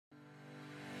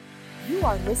You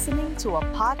are listening to a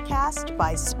podcast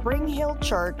by Spring Hill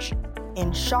Church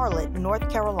in Charlotte, North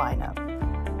Carolina.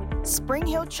 Spring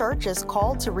Hill Church is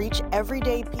called to reach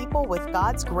everyday people with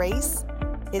God's grace,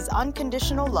 His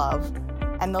unconditional love,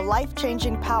 and the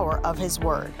life-changing power of His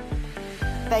Word.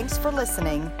 Thanks for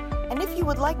listening, and if you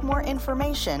would like more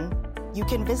information, you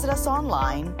can visit us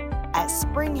online at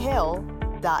springhill.cc.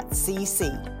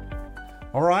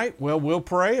 All right, well, we'll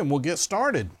pray and we'll get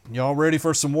started. Y'all ready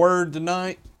for some word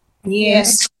tonight?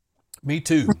 Yes. Me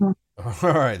too. All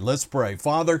right, let's pray.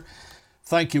 Father,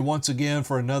 thank you once again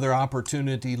for another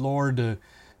opportunity, Lord,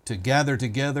 to gather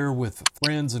together with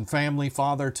friends and family,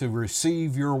 Father, to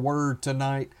receive your word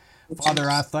tonight. Father,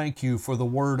 I thank you for the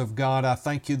word of God. I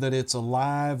thank you that it's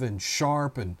alive and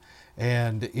sharp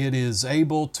and it is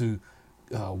able to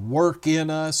work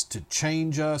in us, to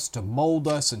change us, to mold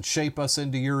us and shape us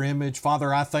into your image.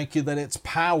 Father, I thank you that it's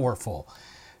powerful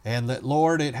and that,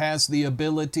 Lord, it has the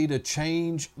ability to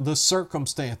change the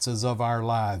circumstances of our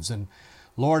lives. And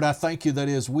Lord, I thank you that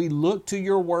as we look to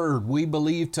your word, we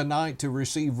believe tonight to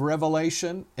receive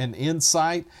revelation and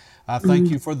insight. I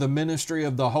thank you for the ministry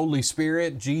of the Holy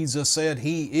Spirit. Jesus said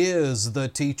he is the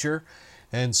teacher.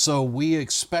 And so we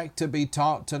expect to be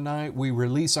taught tonight. We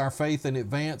release our faith in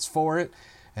advance for it.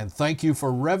 And thank you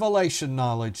for revelation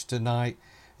knowledge tonight.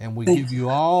 And we give you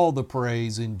all the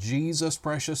praise in Jesus'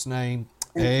 precious name.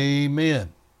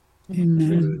 Amen.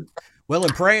 Amen. Well,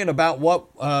 in praying about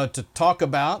what to talk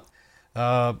about,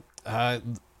 the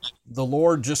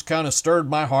Lord just kind of stirred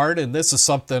my heart. And this is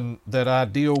something that I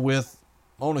deal with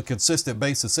on a consistent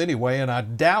basis anyway. And I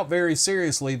doubt very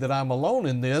seriously that I'm alone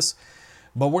in this.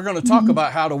 But we're going to talk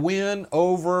about how to win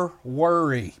over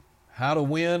worry. How to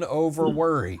win over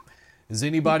worry. Does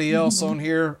anybody else on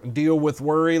here deal with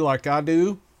worry like I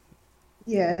do?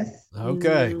 Yes.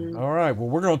 Okay. All right. Well,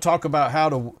 we're going to talk about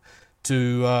how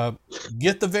to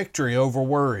get the victory over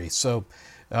worry. So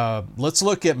let's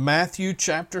look at Matthew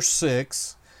chapter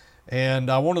 6. And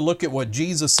I want to look at what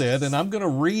Jesus said. And I'm going to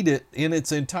read it in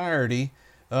its entirety.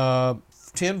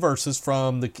 10 verses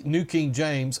from the New King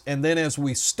James, and then as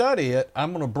we study it,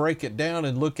 I'm going to break it down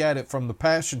and look at it from the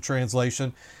Passion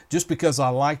Translation, just because I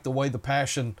like the way the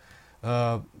Passion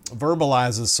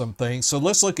verbalizes some things. So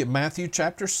let's look at Matthew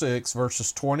chapter 6,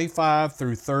 verses 25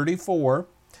 through 34,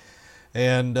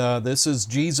 and this is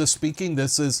Jesus speaking.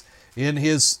 This is in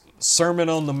his Sermon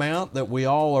on the Mount that we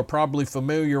all are probably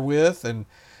familiar with, and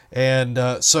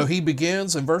so he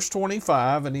begins in verse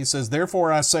 25, and he says,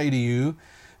 "Therefore I say to you,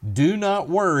 do not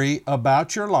worry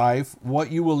about your life,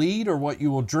 what you will eat or what you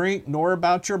will drink, nor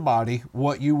about your body,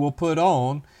 what you will put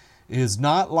on. Is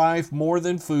not life more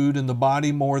than food, and the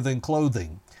body more than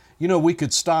clothing?" You know, we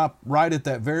could stop right at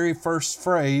that very first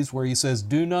phrase where he says,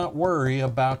 do not worry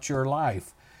about your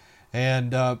life.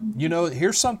 And, you know,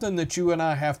 here's something that you and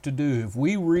I have to do. If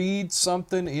we read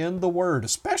something in the Word,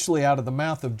 especially out of the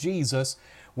mouth of Jesus,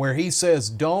 where he says,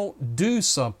 don't do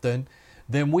something,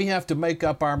 then we have to make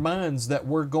up our minds that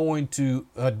we're going to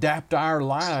adapt our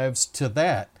lives to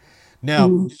that.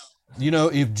 Now, you know,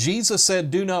 if Jesus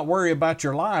said, do not worry about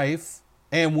your life,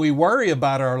 and we worry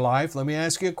about our life, let me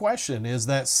ask you a question. Is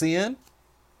that sin?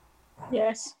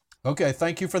 Yes. Okay,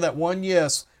 thank you for that one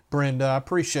yes, Brenda. I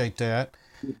appreciate that.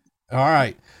 All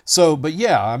right. So, but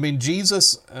yeah, I mean,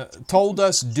 Jesus told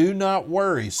us, do not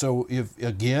worry. So if,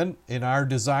 again, in our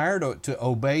desire to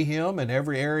obey him in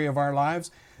every area of our lives,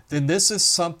 then this is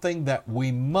something that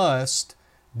we must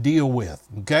deal with.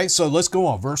 Okay, so let's go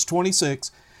on. Verse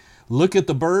 26, look at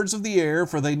the birds of the air,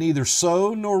 for they neither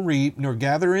sow nor reap nor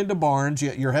gather into barns,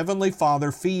 yet your heavenly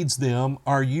Father feeds them.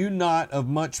 Are you not of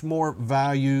much more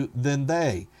value than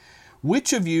they?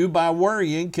 Which of you by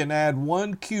worrying can add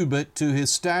 1 cubit to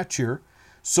his stature?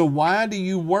 So why do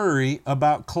you worry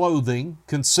about clothing?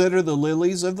 Consider the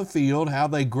lilies of the field, how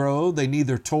they grow. They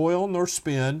neither toil nor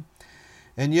spin.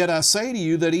 And yet I say to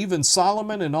you that even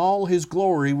Solomon in all his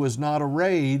glory was not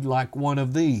arrayed like one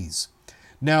of these.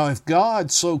 Now if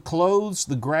God so clothes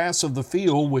the grass of the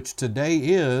field, which today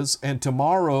is, and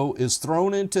tomorrow is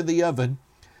thrown into the oven,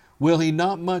 will he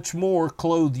not much more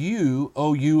clothe you,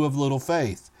 O you of little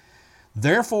faith?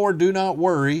 Therefore do not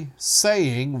worry,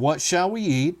 saying, what shall we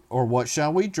eat, or what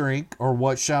shall we drink, or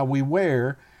what shall we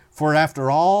wear? For after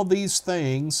all these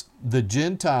things the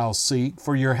Gentiles seek,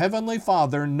 for your heavenly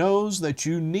Father knows that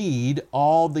you need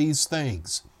all these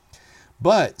things.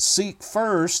 But seek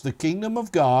first the kingdom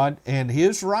of God and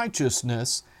his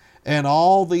righteousness, and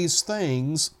all these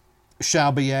things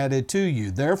shall be added to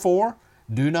you. Therefore,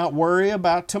 do not worry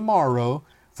about tomorrow,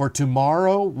 for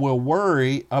tomorrow will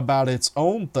worry about its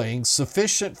own things.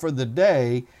 Sufficient for the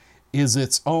day is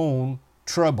its own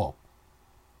trouble.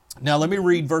 Now let me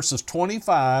read verses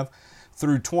 25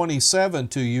 through 27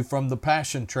 to you from the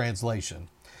Passion Translation.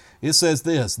 It says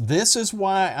this: "This is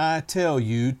why I tell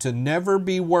you to never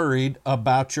be worried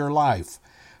about your life,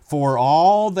 for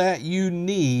all that you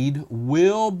need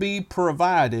will be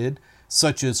provided,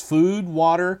 such as food,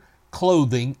 water,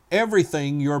 clothing,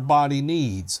 everything your body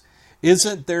needs.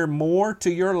 Isn't there more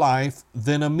to your life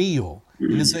than a meal?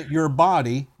 Isn't your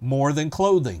body more than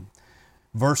clothing?"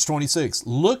 Verse 26,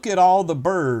 "Look at all the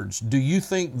birds. Do you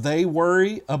think they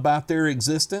worry about their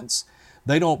existence?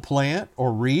 They don't plant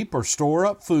or reap or store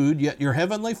up food, yet your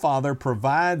heavenly Father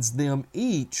provides them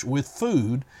each with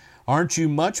food. Aren't you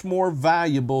much more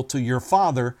valuable to your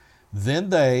Father than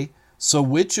they? So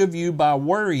which of you by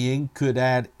worrying could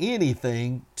add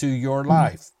anything to your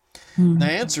life?" The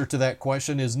answer to that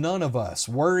question is none of us.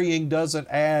 Worrying doesn't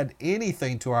add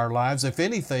anything to our lives. If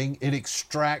anything, it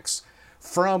extracts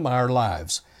from our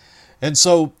lives. And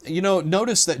so,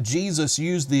 notice that Jesus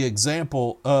used the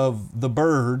example of the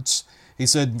birds. He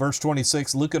said in verse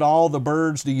 26, "Look at all the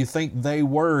birds. Do you think they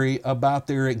worry about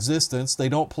their existence? They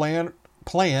don't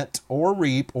plant or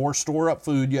reap or store up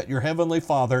food, yet your heavenly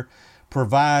Father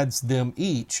provides them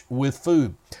each with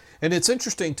food." And it's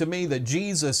interesting to me that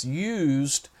Jesus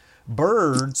used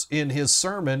birds in his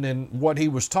sermon and what he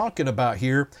was talking about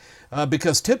here,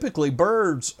 because typically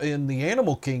birds in the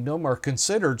animal kingdom are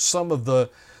considered some of the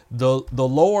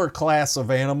lower class of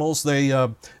animals. They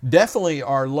definitely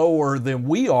are lower than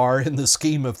we are in the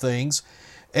scheme of things.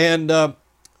 And,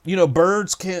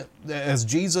 birds can't, as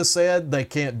Jesus said, they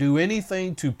can't do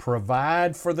anything to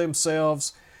provide for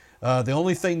themselves. The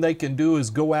only thing they can do is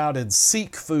go out and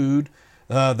seek food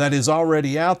that is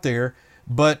already out there.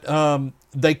 But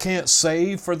they can't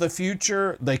save for the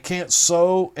future. They can't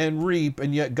sow and reap,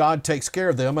 and yet God takes care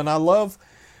of them. And I love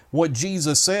what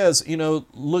Jesus says,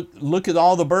 look at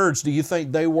all the birds. Do you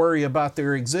think they worry about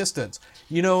their existence?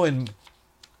 In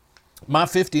my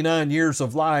 59 years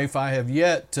of life, I have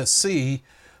yet to see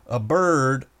a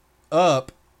bird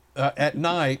up at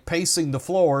night pacing the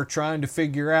floor trying to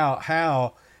figure out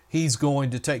how he's going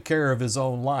to take care of his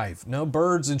own life. No,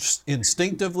 birds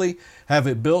instinctively have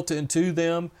it built into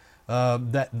them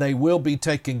that they will be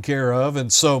taken care of.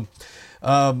 And so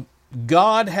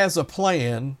God has a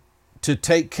plan to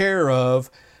take care of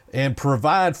and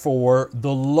provide for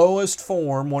the lowest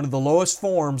form, one of the lowest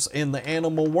forms in the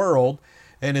animal world.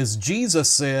 And as Jesus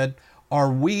said, are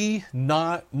we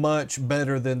not much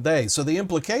better than they? So the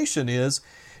implication is,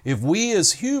 if we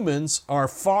as humans are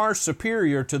far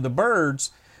superior to the birds,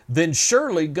 then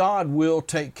surely God will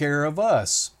take care of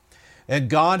us. And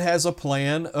God has a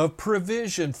plan of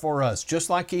provision for us.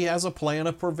 Just like He has a plan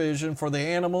of provision for the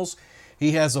animals,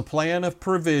 He has a plan of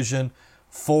provision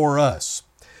for us.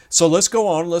 So let's go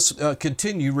on. Let's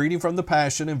continue reading from the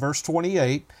Passion in verse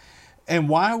 28. "And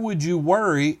why would you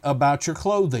worry about your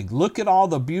clothing? Look at all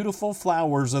the beautiful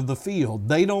flowers of the field.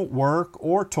 They don't work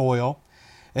or toil,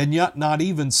 and yet not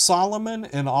even Solomon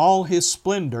in all his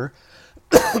splendor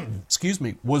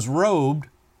was robed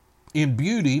in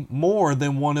beauty more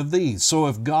than one of these. So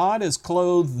if God has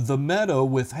clothed the meadow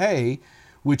with hay,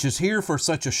 which is here for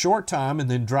such a short time and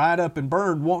then dried up and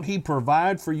burned, won't He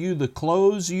provide for you the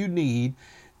clothes you need,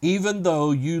 even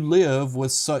though you live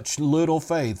with such little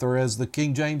faith?" Or as the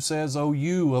King James says, "O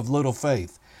you of little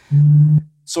faith."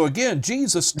 So again,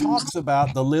 Jesus talks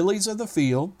about the lilies of the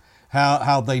field,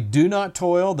 how they do not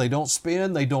toil, they don't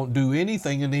spin, they don't do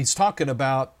anything. And He's talking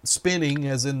about spinning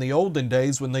as in the olden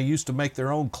days when they used to make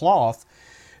their own cloth.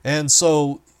 And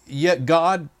so yet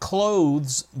God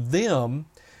clothes them,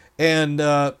 and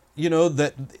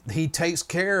that He takes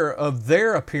care of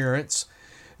their appearance.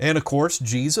 And of course,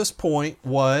 Jesus' point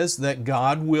was that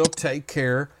God will take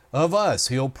care of us.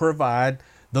 He'll provide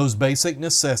those basic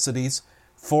necessities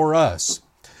for us.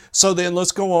 So then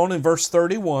let's go on in verse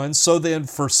 31. "So then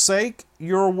forsake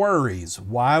your worries.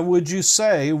 Why would you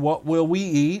say, what will we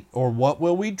eat, or what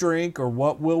will we drink, or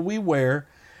what will we wear?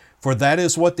 For that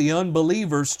is what the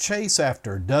unbelievers chase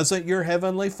after. Doesn't your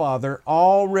heavenly Father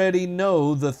already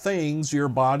know the things your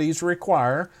bodies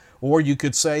require?" Or you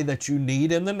could say that you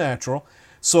need in the natural.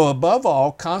 "So above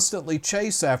all, constantly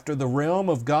chase after the realm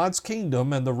of God's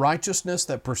kingdom and the righteousness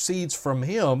that proceeds from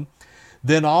Him.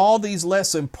 Then all these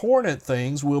less important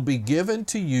things will be given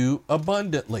to you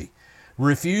abundantly.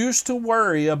 Refuse to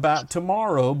worry about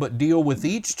tomorrow, but deal with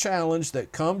each challenge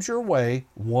that comes your way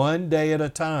one day at a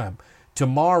time.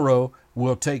 Tomorrow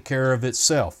will take care of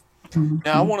itself."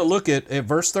 Now I want to look at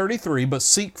verse 33, "But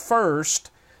seek first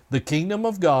the kingdom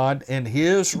of God and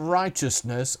His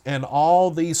righteousness, and all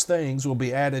these things will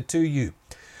be added to you."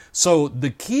 So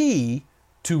the key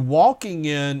to walking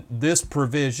in this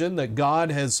provision that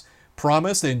God has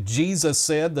promised and Jesus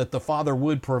said that the Father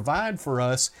would provide for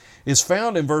us is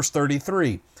found in verse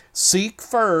 33. Seek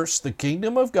first the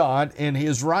kingdom of God and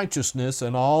his righteousness,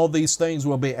 and all these things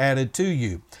will be added to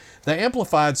you. The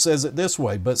Amplified says it this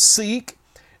way, but seek,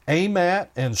 aim at,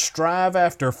 and strive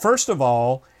after, first of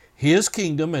all, his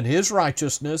kingdom and his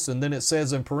righteousness, and then it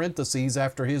says in parentheses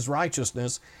after his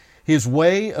righteousness, his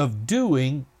way of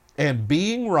doing and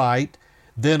being right,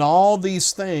 then all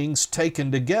these things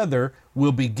taken together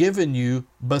will be given you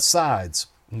besides.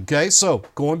 Okay, so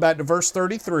going back to verse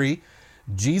 33,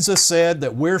 Jesus said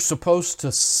that we're supposed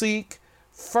to seek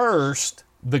first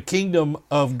the kingdom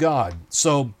of God.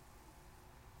 So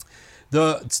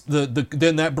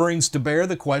then that brings to bear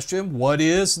the question, what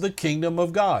is the kingdom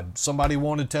of God? Somebody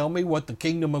want to tell me what the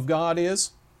kingdom of God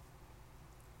is?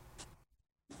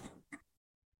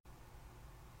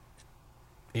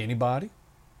 Anybody?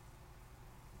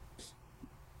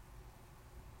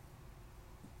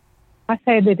 I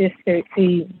say that it's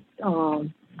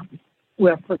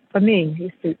well, for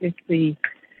me, it's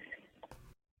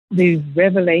the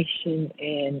revelation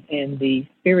and the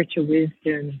spiritual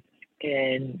wisdom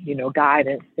and,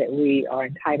 guidance that we are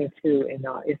entitled to. And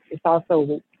it's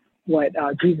also what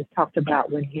Jesus talked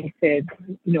about when he said,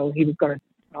 he was going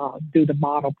to do the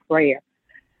model prayer,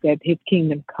 that his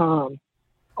kingdom come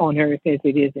on earth as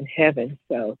it is in heaven.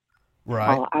 So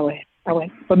right. I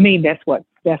would, for me, that's what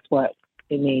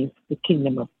it means, the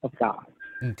kingdom of God.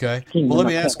 Okay. Well, let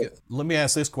me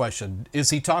ask this question. Is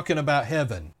he talking about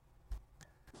heaven?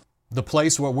 The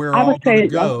place where we're all going to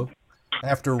go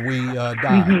after we die?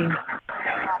 Mm-hmm.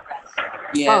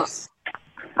 Yes.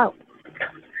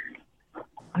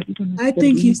 I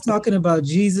think he's talking about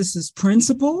Jesus's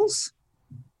principles.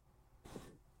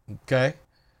 Okay.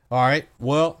 All right.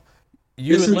 Well,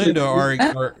 you and Linda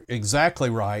are exactly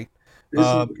right.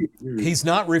 He's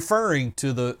not referring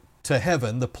to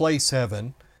heaven, the place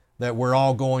heaven, that we're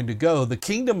all going to go. The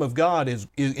kingdom of God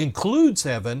includes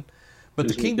heaven, but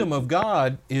the kingdom of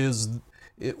God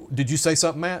did you say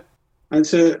something, Matt? I'd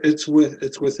say it's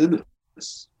within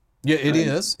us. Yeah, it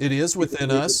is. It is within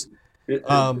us. It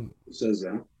says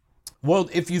that. Well,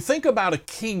 if you think about a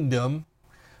kingdom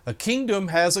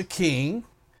has a king,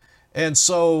 and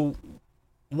so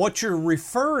what you're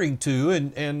referring to,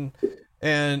 and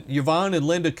Yvonne and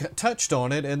Linda touched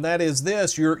on it, and that is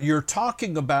this: you're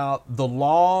talking about the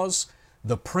laws,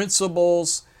 the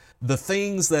principles, the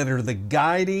things that are the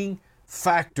guiding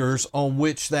factors on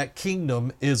which that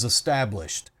kingdom is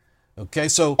established. Okay,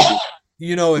 so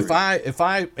if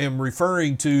I am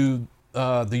referring to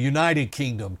the United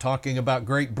Kingdom, talking about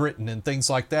Great Britain and things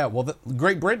like that, well,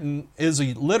 Great Britain is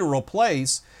a literal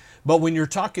place. But when you're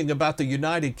talking about the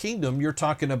United Kingdom, you're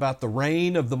talking about the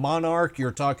reign of the monarch.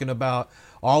 You're talking about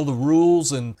all the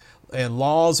rules and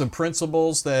laws and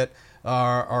principles that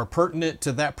are pertinent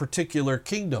to that particular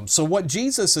kingdom. So what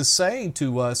Jesus is saying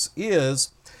to us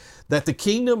is that the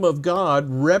kingdom of God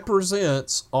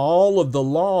represents all of the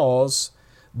laws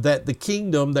that the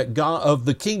kingdom that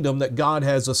God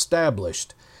has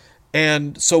established.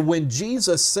 And so when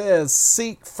Jesus says,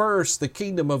 seek first the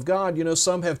kingdom of God,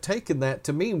 some have taken that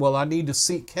to mean, well, I need to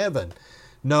seek heaven.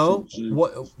 No,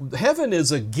 heaven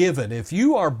is a given. If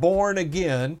you are born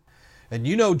again and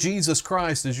you know Jesus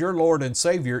Christ is your Lord and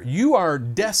Savior, you are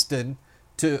destined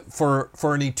for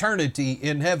an eternity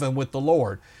in heaven with the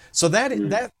Lord. So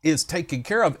that is taken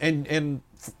care of. And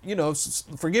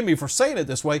forgive me for saying it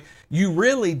this way, you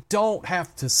really don't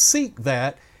have to seek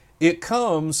that. It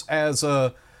comes as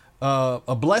a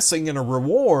blessing and a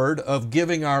reward of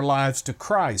giving our lives to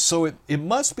Christ. So it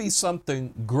must be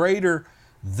something greater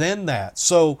than that.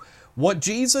 So what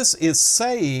Jesus is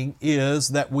saying is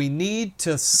that we need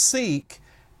to seek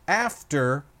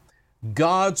after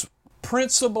God's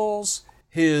principles,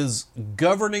 his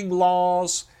governing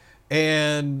laws,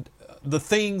 and the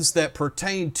things that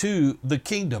pertain to the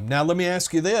kingdom. Now let me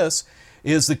ask you this: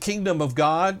 is the kingdom of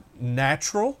God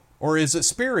natural or is it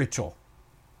spiritual?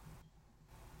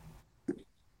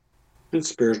 It's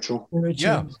spiritual.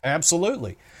 Yeah,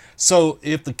 absolutely. So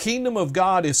if the kingdom of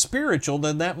God is spiritual,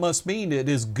 then that must mean it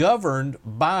is governed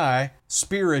by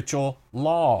spiritual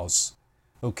laws.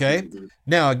 Okay? Mm-hmm.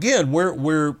 Now again,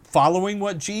 we're following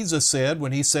what Jesus said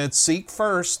when he said, seek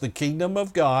first the kingdom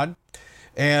of God.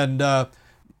 And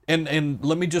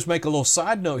let me just make a little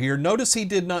side note here. Notice he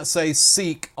did not say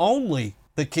seek only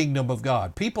the kingdom of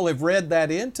God. People have read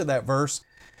that into that verse.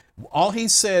 All he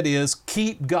said is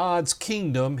keep God's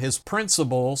kingdom, his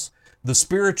principles, the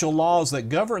spiritual laws that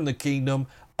govern the kingdom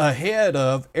ahead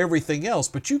of everything else.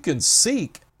 But you can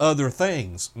seek other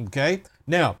things, okay?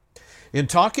 Now, in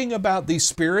talking about these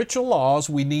spiritual laws,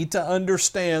 we need to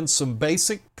understand some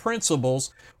basic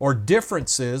principles or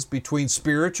differences between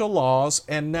spiritual laws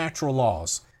and natural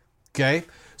laws. Okay?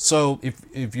 So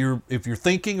if you're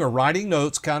thinking or writing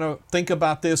notes, kind of think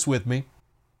about this with me.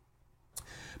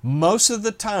 Most of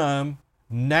the time,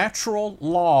 natural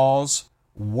laws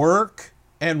work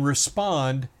and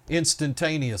respond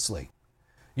instantaneously.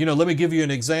 You know, let me give you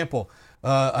an example.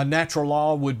 A natural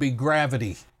law would be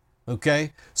gravity.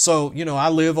 Okay? So, you know, I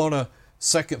live on a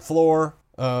second floor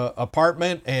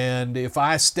apartment, and if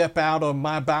I step out on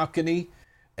my balcony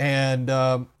and,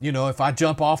 you know, if I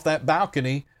jump off that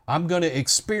balcony, I'm going to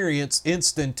experience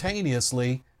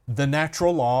instantaneously the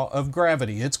natural law of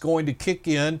gravity. It's going to kick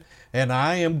in, and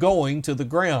I am going to the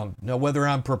ground. Now, whether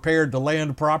I'm prepared to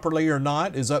land properly or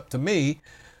not is up to me,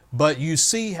 but you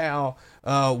see how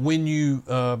when you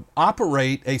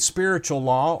operate a spiritual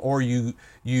law, or you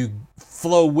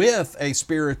flow with a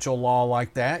spiritual law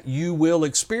like that, you will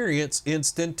experience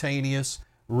instantaneous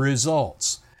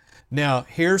results. Now,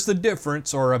 here's the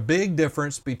difference, or a big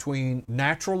difference, between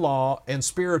natural law and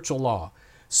spiritual law.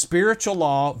 Spiritual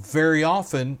law very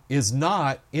often is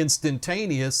not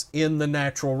instantaneous in the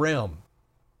natural realm.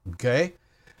 Okay?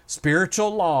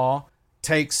 Spiritual law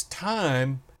takes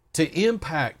time to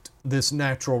impact this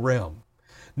natural realm.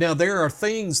 Now, there are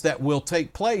things that will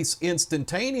take place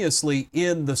instantaneously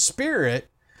in the spirit,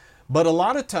 but a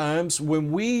lot of times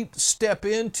when we step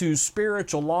into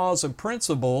spiritual laws and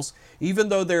principles, even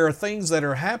though there are things that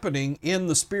are happening in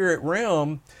the spirit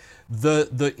realm,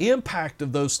 the impact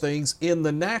of those things in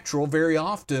the natural very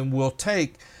often will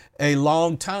take a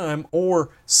long time or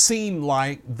seem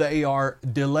like they are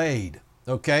delayed.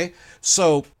 Okay?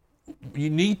 So you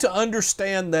need to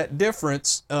understand that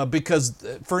difference because,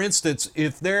 for instance,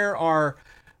 if there are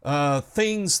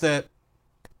things that,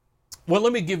 well,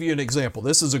 let me give you an example.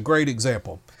 This is a great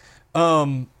example.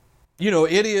 You know,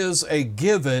 it is a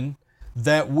given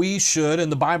that we should,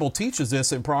 and the Bible teaches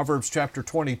this in Proverbs chapter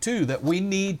 22, that we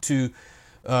need to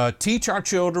teach our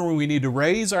children, we need to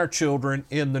raise our children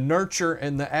in the nurture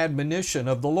and the admonition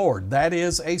of the Lord. That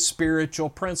is a spiritual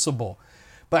principle.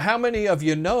 But how many of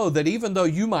you know that even though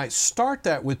you might start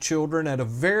that with children at a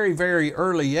very, very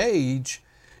early age,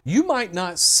 you might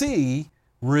not see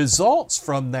results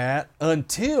from that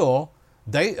until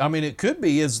it could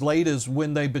be as late as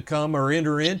when they become or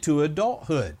enter into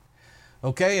adulthood.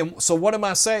 Okay, and so what am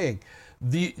I saying?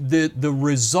 The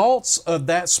results of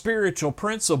that spiritual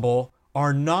principle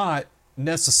are not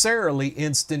necessarily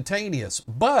instantaneous,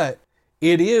 but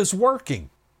it is working.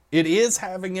 It is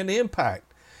having an impact.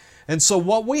 And so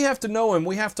what we have to know and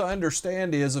we have to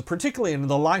understand is, particularly in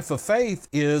the life of faith,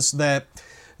 is that,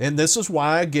 and this is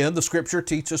why, again, the scripture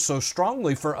teaches so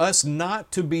strongly for us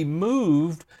not to be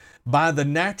moved by the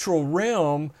natural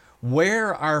realm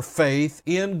where our faith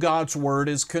in God's Word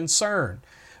is concerned.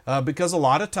 Because a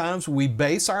lot of times we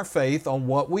base our faith on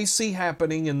what we see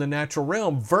happening in the natural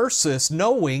realm versus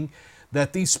knowing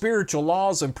that these spiritual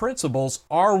laws and principles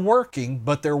are working,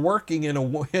 but they're working in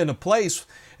a place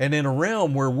and in a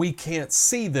realm where we can't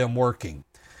see them working.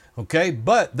 Okay,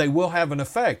 but they will have an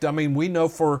effect. I mean, we know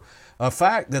for a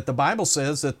fact that the Bible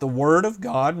says that the Word of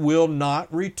God will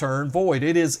not return void.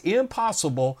 It is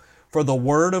impossible for the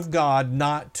Word of God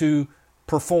not to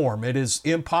perform. It is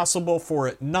impossible for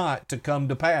it not to come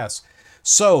to pass.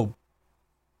 So,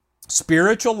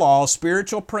 spiritual law,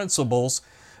 spiritual principles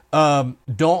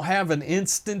don't have an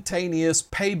instantaneous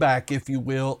payback, if you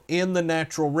will, in the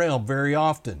natural realm very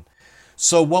often.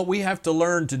 So what we have to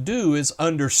learn to do is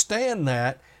understand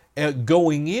that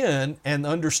going in and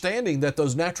understanding that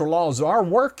those natural laws are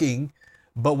working,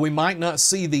 but we might not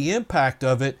see the impact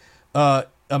of it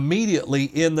immediately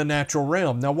in the natural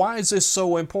realm. Now, why is this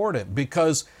so important?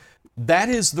 Because that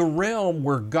is the realm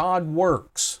where God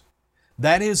works.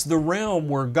 That is the realm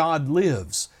where God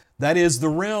lives. That is the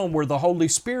realm where the Holy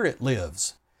Spirit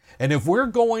lives. And if we're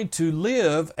going to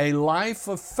live a life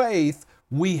of faith,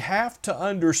 we have to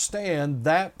understand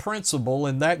that principle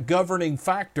and that governing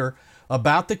factor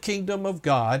about the kingdom of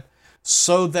God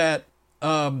so that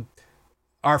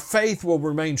our faith will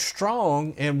remain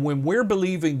strong. And when we're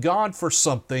believing God for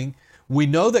something, we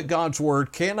know that God's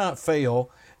Word cannot fail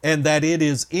and that it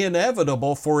is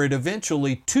inevitable for it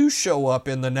eventually to show up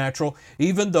in the natural,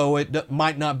 even though it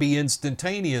might not be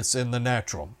instantaneous in the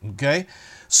natural. Okay?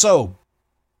 So,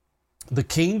 the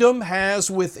kingdom has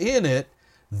within it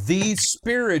these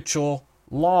spiritual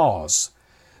laws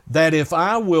that if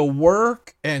I will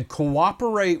work and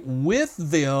cooperate with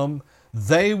them,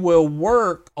 they will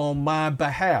work on my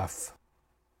behalf.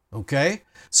 Okay?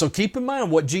 So keep in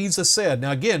mind what Jesus said.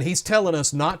 Now again, He's telling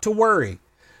us not to worry.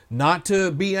 not to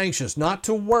be anxious, not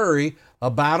to worry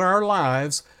about our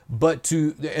lives,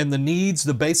 and the needs,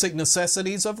 the basic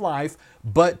necessities of life,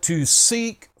 but to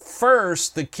seek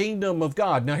first the kingdom of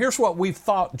God. Now, here's what we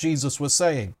thought Jesus was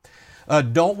saying.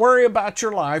 Don't worry about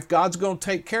your life. God's going to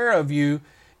take care of you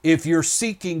if you're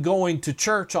seeking going to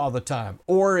church all the time,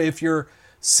 or if you're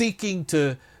seeking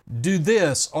to do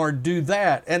this or do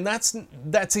that. And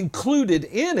that's included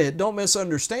in it. Don't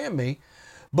misunderstand me.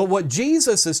 But what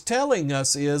Jesus is telling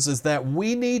us is that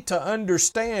we need to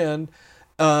understand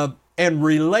and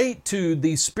relate to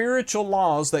the spiritual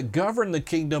laws that govern the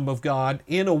kingdom of God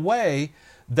in a way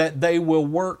that they will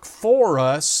work for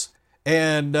us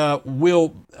and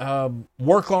will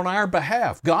work on our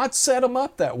behalf. God set them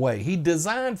up that way. He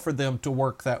designed for them to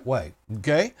work that way.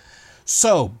 Okay?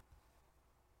 So,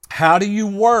 how do you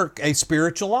work a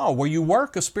spiritual law? Well, you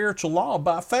work a spiritual law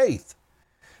by faith.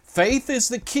 Faith is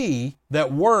the key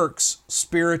that works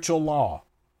spiritual law.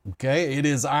 Okay? It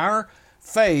is our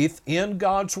faith in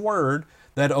God's Word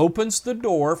that opens the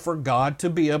door for God to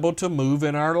be able to move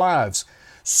in our lives.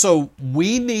 So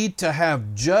we need to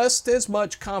have just as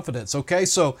much confidence. Okay?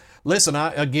 So listen,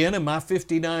 again, in my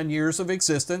 59 years of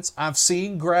existence, I've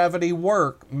seen gravity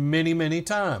work many, many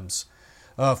times.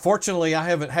 Fortunately, I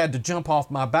haven't had to jump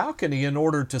off my balcony in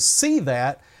order to see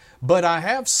that, but I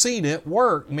have seen it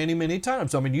work many, many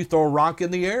times. I mean, you throw a rock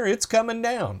in the air, it's coming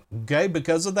down, okay,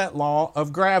 because of that law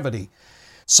of gravity.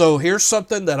 So here's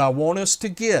something that I want us to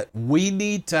get. We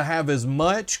need to have as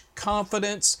much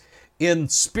confidence in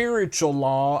spiritual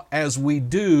law as we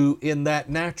do in that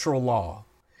natural law.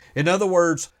 In other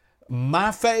words,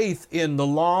 my faith in the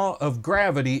law of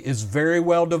gravity is very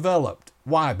well developed.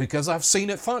 Why? Because I've seen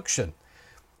it function.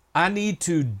 I need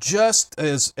to just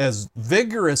as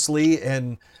vigorously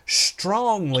and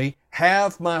strongly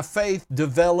have my faith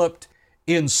developed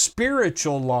in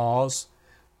spiritual laws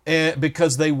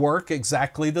because they work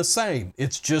exactly the same.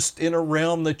 It's just in a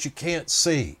realm that you can't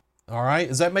see. All right?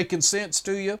 Is that making sense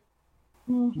to you?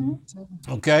 Mm-hmm.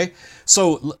 Okay?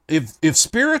 So if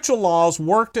spiritual laws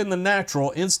worked in the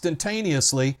natural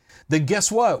instantaneously, then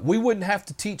guess what? We wouldn't have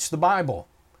to teach the Bible.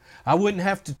 I wouldn't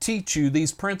have to teach you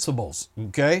these principles,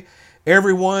 okay?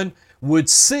 Everyone would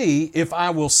see if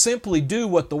I will simply do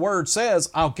what the Word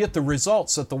says, I'll get the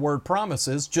results that the Word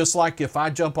promises, just like if I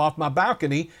jump off my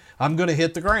balcony, I'm going to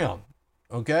hit the ground,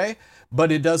 okay?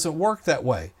 But it doesn't work that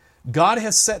way. God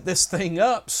has set this thing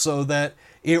up so that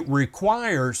it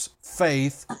requires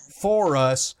faith for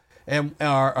us and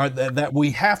that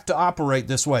we have to operate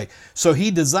this way. So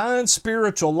He designed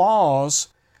spiritual laws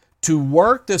to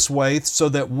work this way so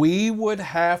that we would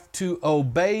have to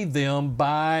obey them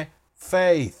by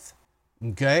faith.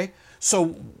 Okay?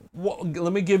 So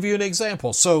let me give you an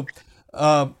example. So,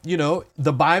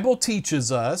 the Bible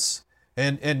teaches us,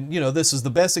 and this is the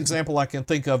best example I can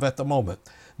think of at the moment.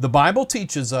 The Bible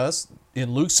teaches us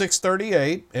in Luke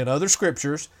 6:38 and other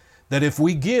scriptures that if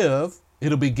we give,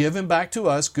 it'll be given back to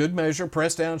us, good measure,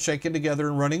 pressed down, shaken together,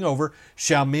 and running over,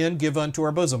 shall men give unto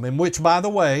our bosom. And which, by the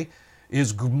way,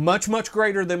 is much, much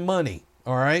greater than money,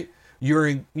 all right?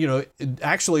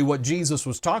 Actually what Jesus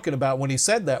was talking about when He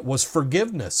said that was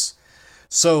forgiveness.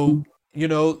 So,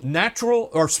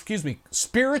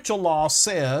 spiritual law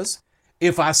says,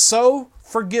 if I sow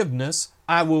forgiveness,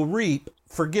 I will reap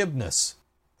forgiveness.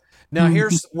 Now,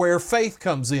 here's where faith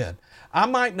comes in. I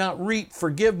might not reap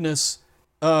forgiveness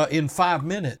in 5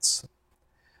 minutes.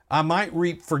 I might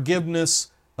reap forgiveness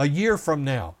a year from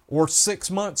now, or 6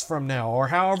 months from now, or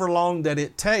however long that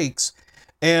it takes.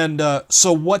 And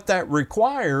so what that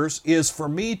requires is for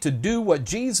me to do what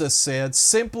Jesus said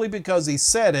simply because He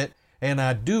said it, and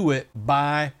I do it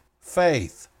by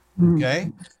faith.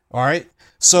 Okay? All right?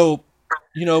 So,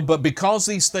 but because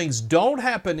these things don't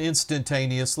happen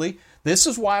instantaneously, this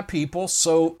is why people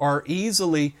are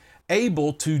easily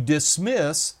able to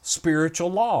dismiss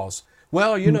spiritual laws.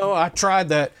 Well, I tried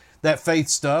that faith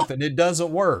stuff and it doesn't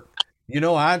work.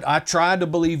 I tried to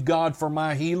believe God for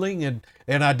my healing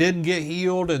and I didn't get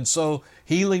healed, and so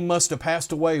healing must have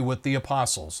passed away with the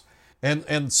apostles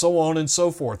and so on and so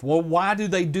forth. Well, why do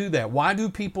they do that? Why do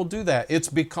people do that? It's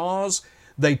because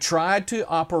they tried to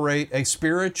operate a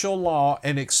spiritual law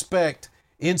and expect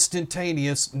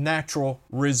instantaneous natural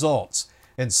results.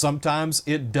 And sometimes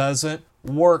it doesn't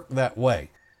work that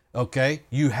way. Okay?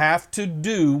 You have to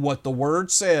do what the Word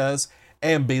says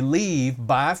and believe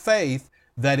by faith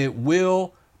that it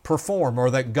will perform,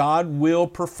 or that God will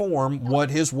perform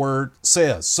what His Word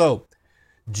says. So,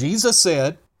 Jesus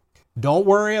said, don't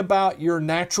worry about your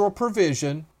natural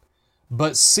provision,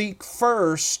 but seek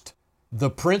first the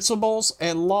principles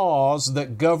and laws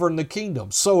that govern the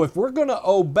kingdom. So if we're going to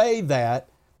obey that,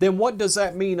 then what does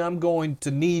that mean I'm going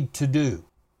to need to do?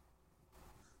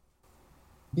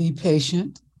 Be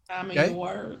patient. Time in Okay. your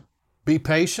word. Be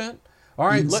patient. All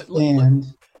right,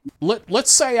 Stand.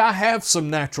 let's say I have some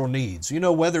natural needs,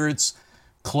 whether it's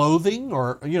clothing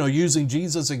or, using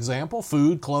Jesus' example,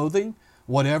 food, clothing,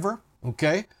 whatever.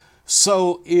 Okay.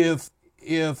 So if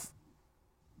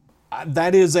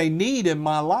that is a need in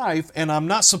my life and I'm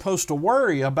not supposed to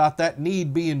worry about that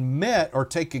need being met or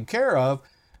taken care of,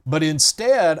 but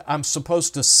instead I'm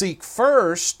supposed to seek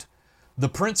first the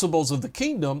principles of the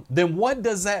kingdom, then what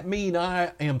does that mean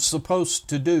I am supposed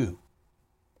to do?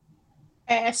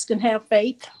 Ask and have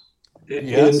faith.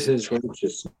 Yes. And his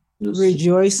righteousness.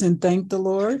 Rejoice and thank the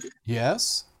Lord.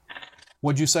 Yes.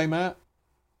 What'd you say, Matt?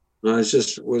 I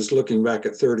was looking back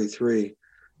at 33.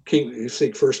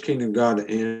 Seek first kingdom God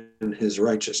and his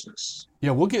righteousness.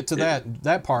 Yeah, we'll get to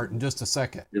that part in just a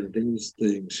second. And these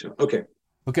things. Okay.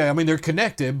 Okay, I mean, they're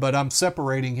connected, but I'm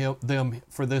separating them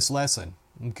for this lesson.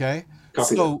 Okay?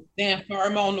 Copy So, Stand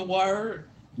firm on the word.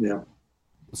 Yeah.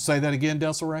 say that again,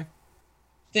 Desiree.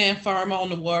 Stand firm on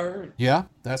the word. Yeah,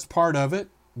 that's part of it.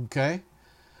 Okay?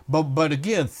 But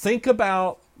again, think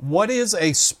about what is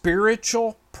a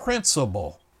spiritual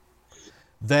principle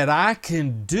that I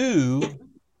can do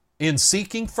in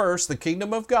seeking first the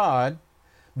kingdom of God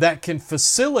that can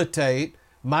facilitate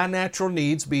my natural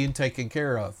needs being taken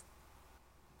care of.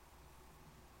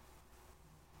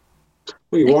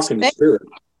 Well, you walk in the spirit.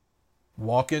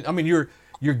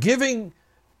 You're giving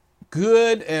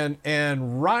good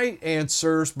and right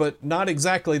answers, but not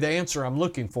exactly the answer I'm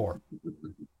looking for.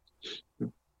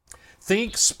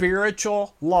 Think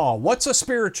spiritual law. What's a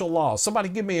spiritual law? Somebody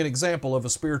give me an example of a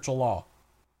spiritual law.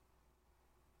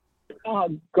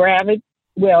 Gravity.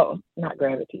 Well, not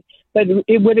gravity, but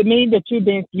would it mean that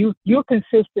you're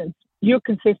consistent? You're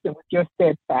consistent with your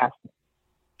steadfastness.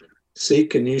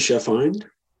 Seek and you shall find.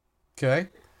 Okay.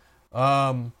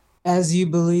 As you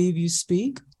believe, you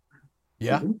speak.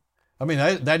 Yeah. Mm-hmm. I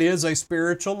mean, that is a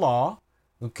spiritual law.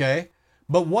 Okay.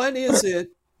 But what is it?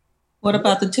 What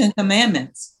about the 10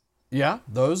 Commandments? Yeah,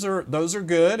 those are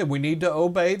good, and we need to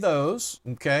obey those.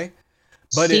 Okay.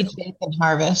 But Seed, faith, and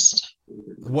harvest.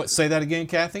 say that again,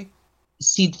 Kathy?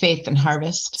 Seed, faith, and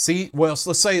harvest.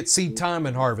 Let's say it's seed time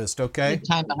and harvest. Okay. Seed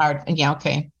time and harvest. Yeah,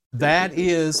 okay. That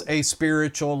is a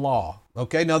spiritual law.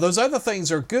 Okay. Now those other things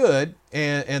are good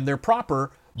and they're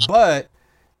proper, but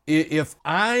if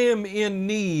I am in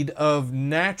need of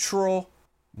natural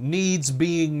needs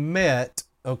being met,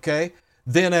 okay,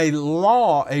 then a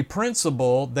law, a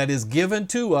principle that is given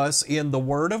to us in the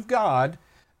Word of God,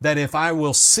 that if I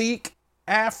will seek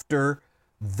after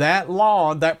that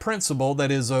law, that principle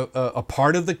that is a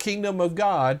part of the kingdom of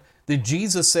God, then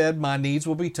Jesus said my needs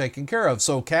will be taken care of.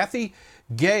 So Kathy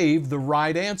gave the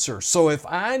right answer. So if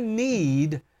I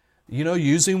need,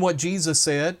 using what Jesus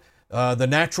said, the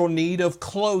natural need of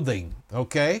clothing,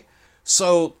 okay?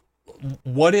 So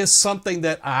what is something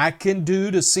that I can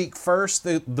do to seek first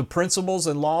the principles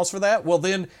and laws for that? Well,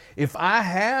 then if I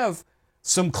have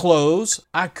some clothes,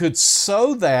 I could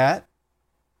sew that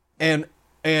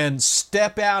and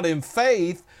step out in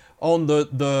faith on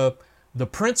the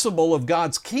principle of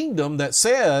God's kingdom that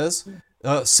says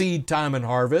seed time and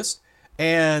harvest.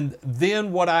 And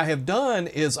then what I have done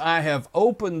is I have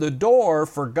opened the door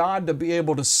for God to be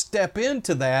able to step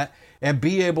into that and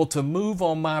be able to move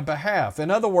on my behalf.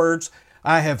 In other words,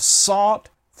 I have sought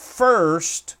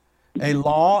first a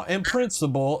law and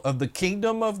principle of the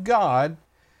kingdom of God.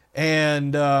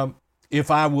 And if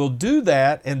I will do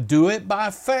that and do it by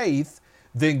faith,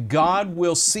 then God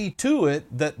will see to it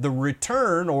that the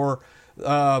return or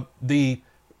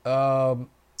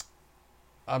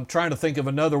I'm trying to think of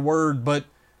another word, but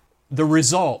the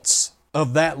results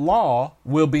of that law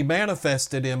will be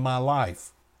manifested in my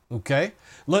life. Okay?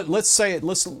 Let's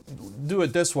do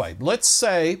it this way. Let's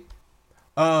say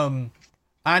I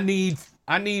need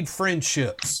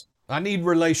friendships. I need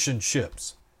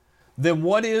relationships. Then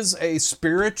what is a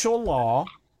spiritual law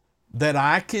that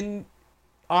I can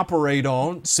operate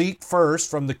on, seek first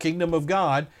from the kingdom of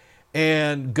God,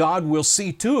 and God will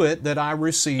see to it that I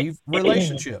receive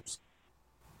relationships?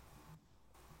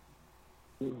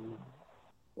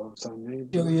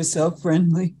 Show yourself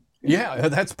friendly. Yeah,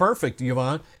 that's perfect,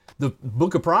 Yvonne. The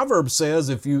book of Proverbs says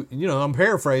I'm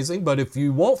paraphrasing, but if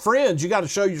you want friends, you got to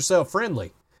show yourself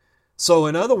friendly. So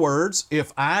in other words,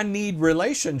 if I need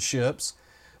relationships,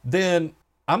 then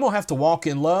I'm going to have to walk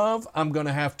in love. I'm going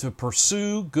to have to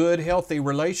pursue good, healthy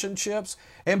relationships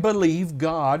and believe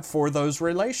God for those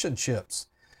relationships.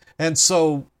 And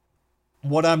so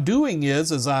what I'm doing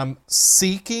is I'm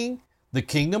seeking the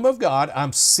kingdom of God.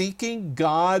 I'm seeking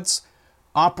God's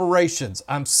operations.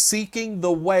 I'm seeking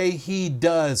the way he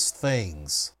does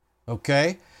things.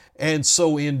 Okay? And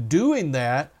so in doing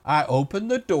that, I open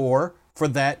the door for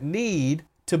that need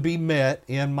to be met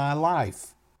in my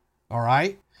life. All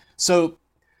right? So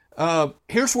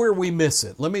here's where we miss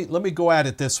it. Let me go at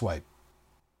it this way.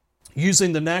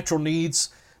 Using the natural needs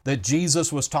that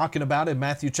Jesus was talking about in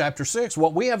Matthew chapter 6,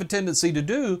 what we have a tendency to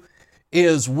do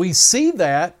is we see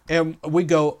that and we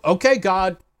go, okay,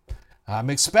 God, I'm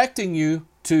expecting you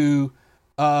to,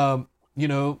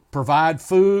 provide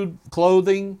food,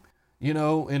 clothing,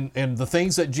 and the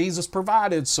things that Jesus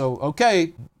provided. So,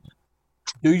 okay,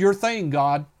 do your thing,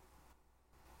 God.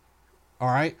 All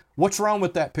right. What's wrong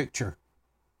with that picture?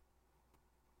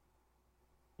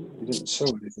 He didn't sow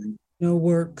anything. No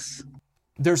works.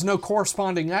 There's no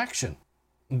corresponding action.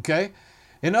 Okay.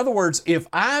 In other words, if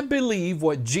I believe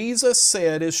what Jesus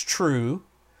said is true,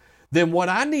 then what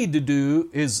I need to do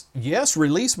is, yes,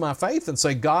 release my faith and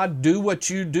say, God, do what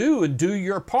you do and do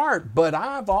your part. But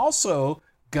I've also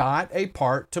got a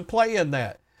part to play in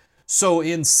that. So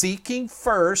in seeking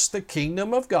first the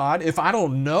kingdom of God, if I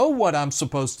don't know what I'm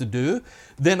supposed to do,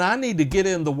 then I need to get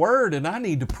in the Word and I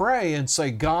need to pray and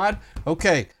say, God,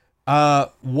 okay,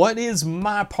 what is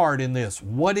my part in this?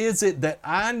 What is it that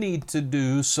I need to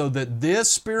do so that this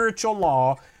spiritual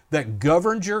law that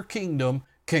governs your kingdom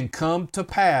can come to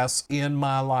pass in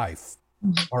my life?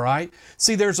 All right.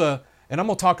 See, and I'm going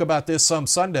to talk about this some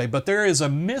Sunday, but there is a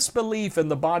misbelief in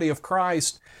the body of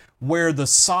Christ where the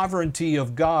sovereignty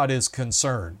of God is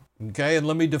concerned. Okay. And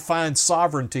let me define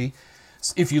sovereignty.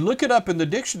 If you look it up in the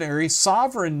dictionary,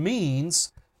 sovereign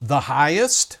means the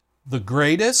highest, the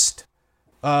greatest,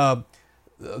 the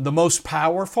most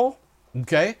powerful.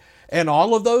 Okay. And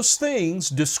all of those things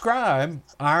describe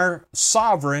our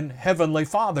sovereign Heavenly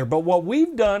Father. But what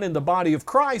we've done in the body of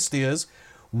Christ is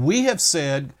we have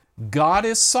said God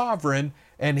is sovereign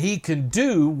and He can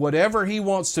do whatever He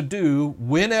wants to do,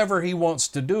 whenever He wants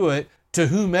to do it, to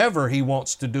whomever He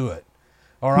wants to do it.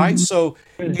 All right? So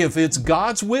if it's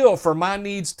God's will for my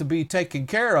needs to be taken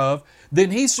care of,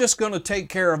 then He's just going to take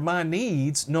care of my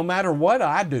needs no matter what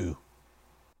I do.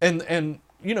 And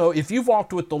if you've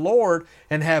walked with the Lord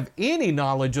and have any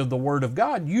knowledge of the Word of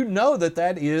God, you know that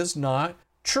that is not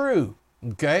true.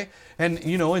 Okay? And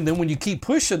then when you keep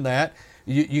pushing that,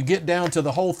 you get down to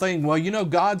the whole thing, well,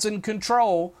 God's in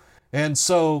control. And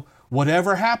so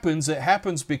whatever happens, it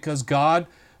happens because God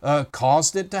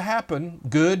caused it to happen,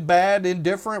 good, bad,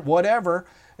 indifferent, whatever.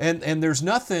 And there's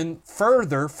nothing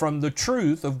further from the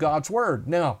truth of God's Word.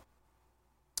 Now,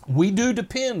 we do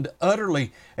depend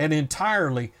utterly and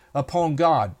entirely upon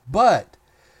God, but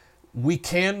we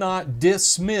cannot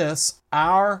dismiss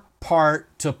our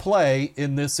part to play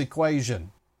in this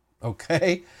equation.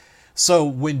 Okay? So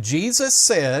when Jesus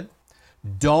said,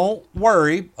 don't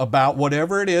worry about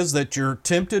whatever it is that you're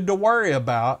tempted to worry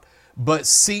about, but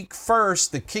seek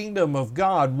first the kingdom of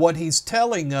God, what He's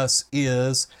telling us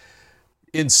is,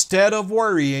 instead of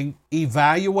worrying,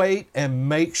 evaluate and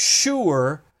make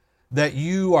sure that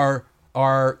you are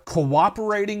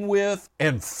cooperating with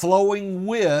and flowing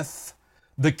with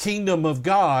the kingdom of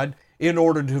God in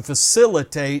order to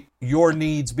facilitate your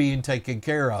needs being taken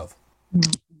care of.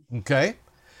 Okay?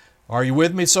 Are you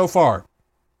with me so far?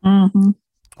 Mm-hmm.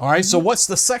 All right, so what's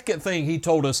the second thing He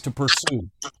told us to pursue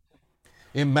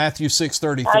in Matthew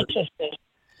 6:33? Righteousness.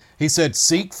 He said,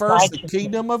 seek first the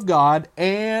kingdom of God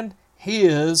and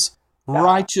His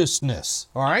righteousness.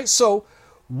 All right, so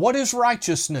what is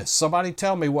righteousness? Somebody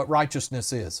tell me what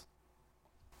righteousness is.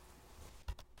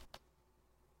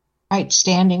 Right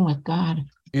standing with God.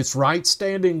 It's right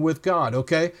standing with God,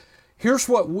 okay? Here's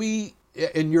what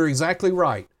and you're exactly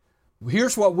right.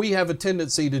 Here's what we have a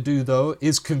tendency to do, though,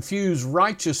 is confuse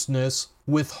righteousness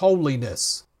with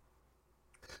holiness.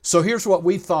 So here's what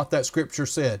we thought that scripture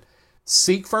said.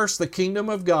 Seek first the kingdom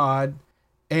of God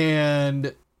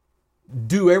and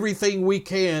do everything we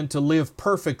can to live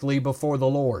perfectly before the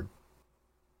Lord.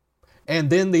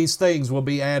 And then these things will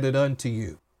be added unto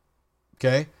you.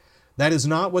 Okay? That is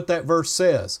not what that verse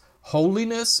says.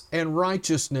 Holiness and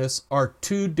righteousness are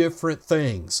two different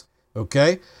things.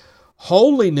 Okay?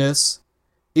 Holiness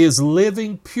is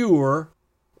living pure.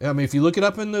 I mean, if you look it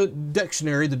up in the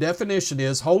dictionary, the definition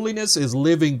is holiness is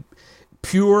living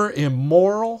pure in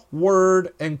moral,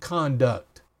 word, and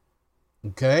conduct.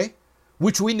 Okay?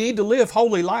 Which we need to live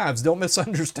holy lives. Don't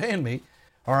misunderstand me.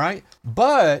 All right?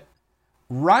 But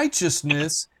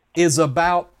righteousness is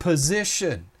about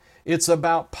position. It's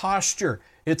about posture.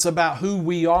 It's about who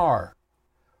we are.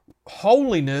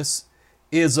 Holiness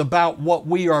is about what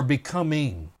we are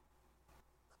becoming.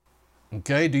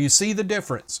 Okay, do you see the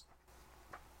difference?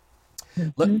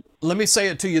 Let me say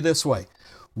it to you this way.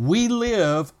 We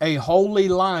live a holy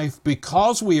life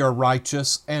because we are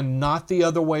righteous and not the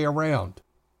other way around.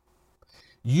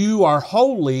 You are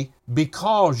holy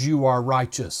because you are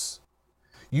righteous.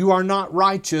 You are not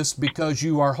righteous because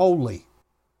you are holy.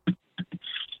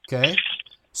 Okay?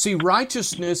 See,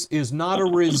 righteousness is not a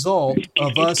result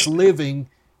of us living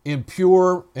in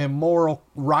pure and moral,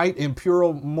 right and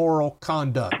pure moral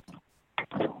conduct.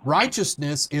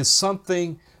 Righteousness is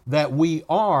something that we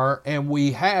are and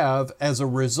we have as a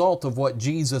result of what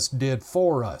Jesus did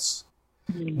for us.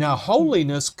 Now,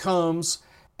 holiness comes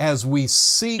as we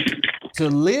seek to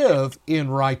live in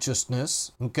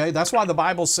righteousness. Okay, that's why the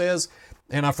Bible says,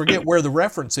 and I forget where the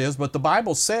reference is, but the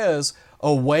Bible says,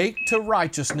 awake to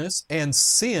righteousness and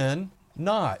sin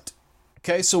not.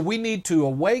 Okay, so we need to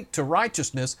awake to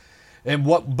righteousness.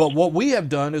 But what we have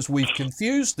done is we've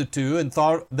confused the two and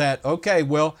thought that, okay,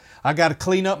 well, I got to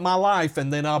clean up my life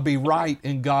and then I'll be right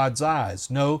in God's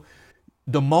eyes. No,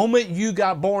 the moment you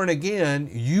got born again,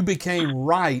 you became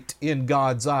right in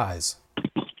God's eyes.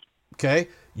 Okay,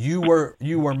 you were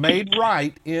made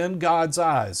right in God's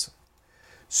eyes.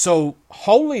 So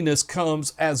holiness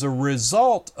comes as a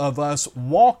result of us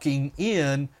walking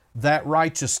in that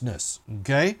righteousness.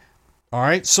 Okay, all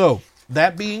right. So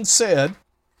that being said,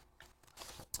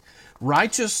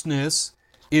 righteousness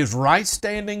is right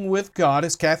standing with God,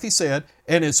 as Kathy said,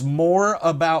 and it's more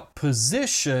about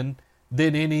position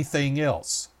than anything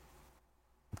else.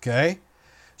 Okay?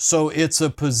 So it's a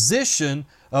position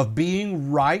of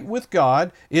being right with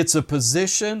God. It's a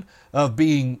position of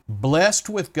being blessed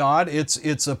with God.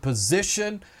 It's a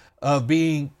position of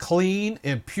being clean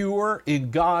and pure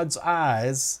in God's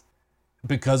eyes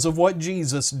because of what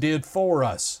Jesus did for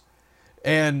us.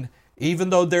 And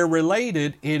even though they're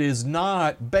related, it is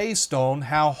not based on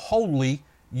how holy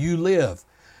you live.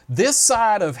 This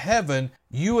side of heaven,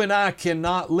 you and I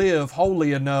cannot live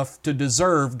holy enough to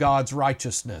deserve God's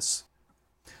righteousness.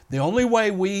 The only way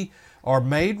we are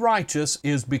made righteous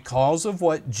is because of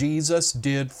what Jesus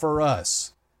did for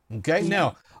us. Okay?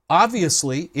 Now,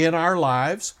 obviously, in our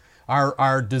lives,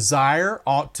 our desire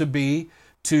ought to be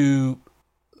to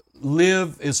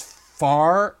live as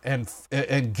far and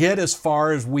get as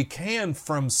far as we can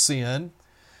from sin.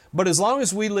 But as long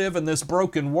as we live in this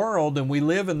broken world and we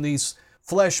live in these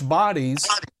flesh bodies,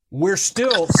 we're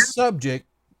still subject,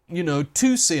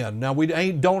 to sin. Now,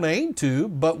 we don't aim to,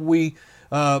 but we,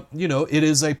 it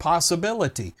is a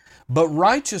possibility. But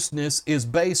righteousness is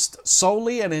based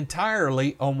solely and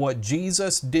entirely on what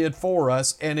Jesus did for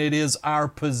us, and it is our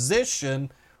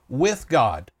position with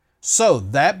God. So,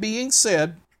 that being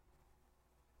said,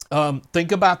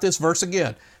 think about this verse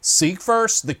again. Seek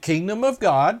first the kingdom of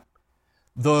God,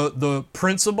 the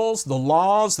principles, the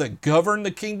laws that govern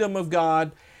the kingdom of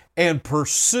God, and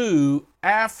pursue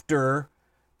after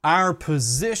our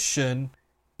position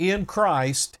in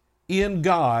Christ, in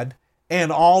God,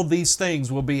 and all these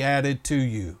things will be added to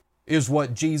you, is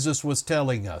what Jesus was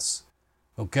telling us.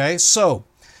 Okay, so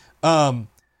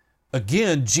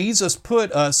again, Jesus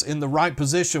put us in the right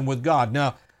position with God.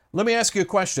 Now, let me ask you a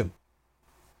question.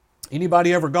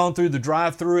 Anybody ever gone through the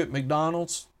drive-thru at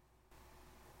McDonald's?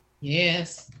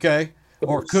 Yes. Okay.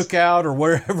 Or Cookout or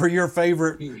wherever your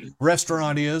favorite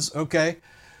restaurant is. Okay.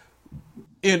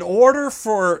 In order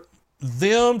for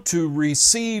them to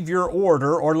receive your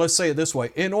order, or let's say it this way,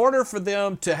 in order for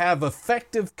them to have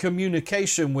effective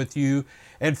communication with you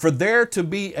and for there to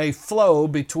be a flow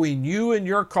between you and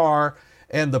your car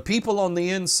and the people on the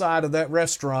inside of that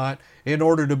restaurant, in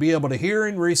order to be able to hear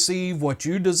and receive what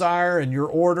you desire and your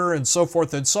order and so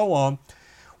forth and so on,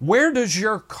 where does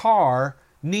your car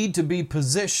need to be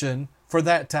positioned for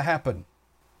that to happen?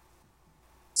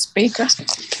 Speaker.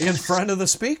 In front of the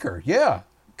speaker, yeah.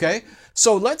 Okay,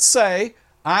 so let's say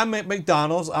I'm at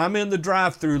McDonald's, I'm in the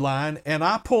drive-thru line, and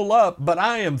I pull up, but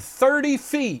I am 30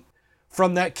 feet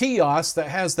from that kiosk that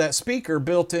has that speaker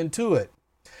built into it.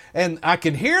 And I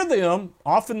can hear them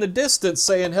off in the distance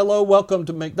saying, "Hello, welcome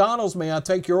to McDonald's. May I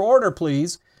take your order,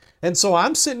 please?" And so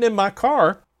I'm sitting in my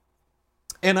car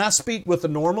and I speak with a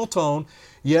normal tone.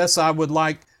 "Yes, I would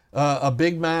like a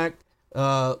Big Mac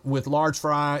with large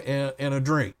fry and a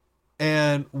drink."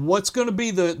 And what's going to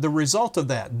be the result of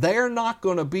that? They're not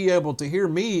going to be able to hear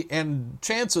me, and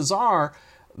chances are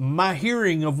my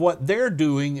hearing of what they're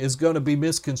doing is going to be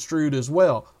misconstrued as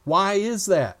well. Why is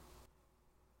that?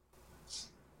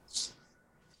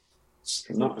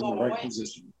 You're not in the right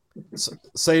position.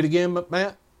 Say it again,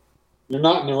 Matt. You're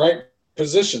not in the right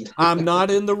position. I'm not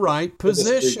in the right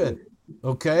position.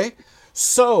 Okay?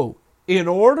 So, in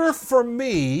order for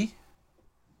me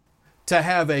to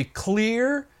have a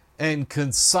clear and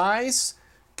concise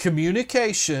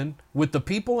communication with the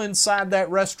people inside that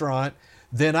restaurant,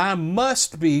 then I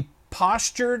must be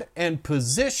postured and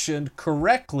positioned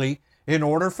correctly in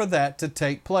order for that to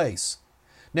take place.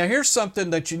 Now, here's something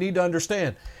that you need to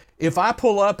understand. If I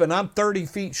pull up and I'm 30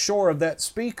 feet short of that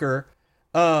speaker,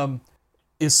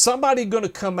 is somebody going to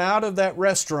come out of that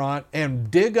restaurant and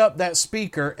dig up that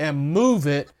speaker and move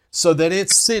it so that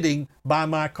it's sitting by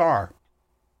my car?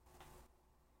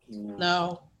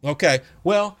 No. Okay,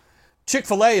 well,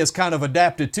 Chick-fil-A has kind of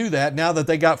adapted to that now that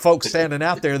they got folks standing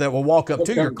out there that will walk up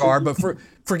to your car, but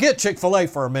forget Chick-fil-A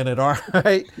for a minute, all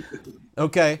right?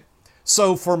 Okay,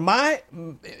 so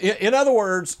in other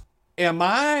words, am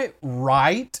I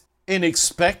right in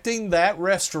expecting that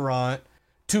restaurant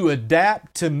to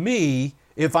adapt to me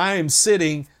if I am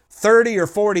sitting 30 or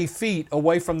 40 feet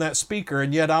away from that speaker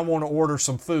and yet I want to order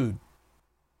some food?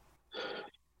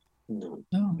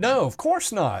 No, of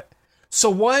course not. So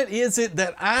what is it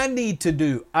that I need to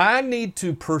do? I need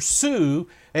to pursue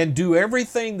and do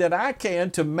everything that I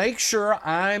can to make sure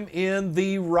I'm in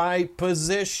the right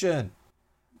position.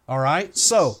 All right?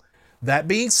 So, that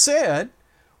being said,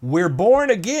 we're born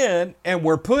again and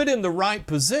we're put in the right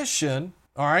position,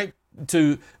 all right,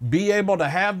 to be able to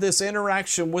have this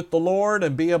interaction with the Lord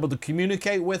and be able to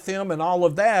communicate with Him and all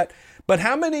of that. But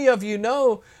how many of you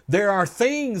know there are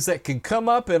things that can come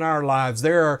up in our lives?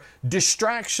 There are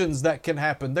distractions that can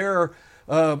happen. There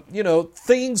are,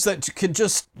 things that can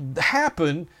just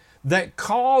happen that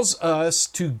cause us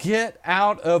to get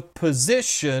out of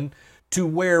position to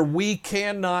where we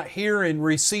cannot hear and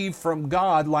receive from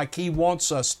God like He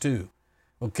wants us to.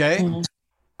 Okay? Mm-hmm.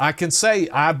 I can say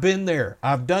I've been there.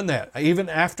 I've done that. Even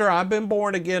after I've been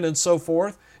born again and so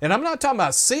forth. And I'm not talking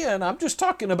about sin. I'm just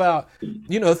talking about,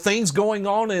 things going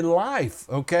on in life,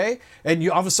 okay? And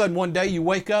you all of a sudden one day you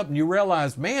wake up and you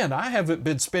realize, man, I haven't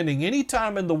been spending any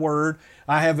time in the Word.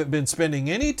 I haven't been spending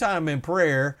any time in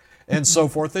prayer and so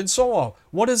forth and so on.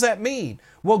 What does that mean?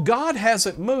 Well, God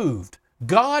hasn't moved.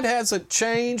 God hasn't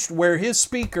changed where His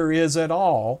speaker is at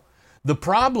all. The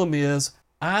problem is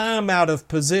I'm out of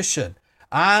position.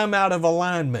 I'm out of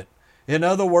alignment. In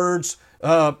other words,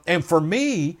 and for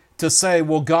me to say,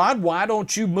 well, God, why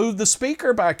don't you move the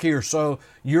speaker back here so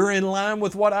you're in line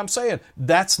with what I'm saying?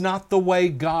 That's not the way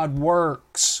God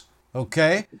works,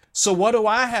 okay? So what do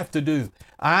I have to do?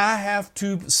 I have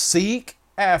to seek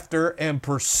after and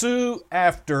pursue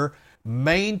after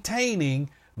maintaining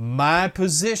my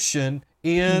position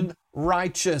in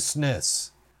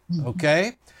righteousness,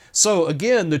 okay? So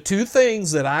again, the two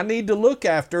things that I need to look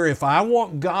after if I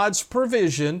want God's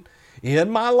provision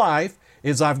in my life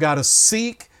is I've got to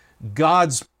seek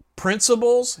God's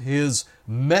principles, His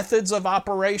methods of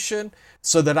operation,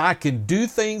 so that I can do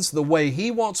things the way He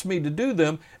wants me to do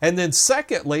them. And then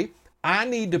secondly, I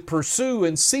need to pursue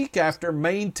and seek after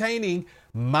maintaining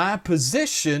my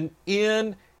position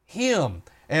in Him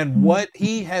and what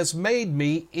He has made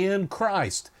me in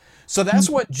Christ. So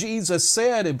that's what Jesus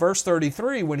said in verse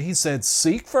 33 when He said,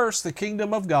 seek first the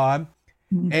kingdom of God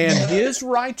and His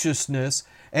righteousness,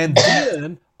 and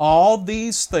then all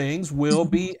these things will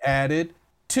be added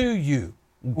to you.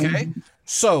 Okay?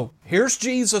 So here's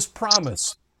Jesus'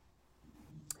 promise.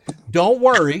 Don't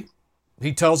worry.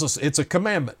 He tells us it's a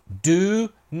commandment. Do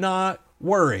not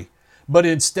worry. But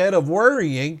instead of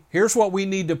worrying, here's what we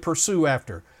need to pursue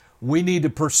after. We need to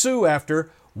pursue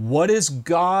after what is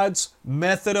God's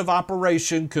method of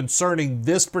operation concerning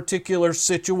this particular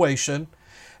situation,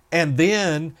 and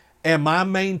then am I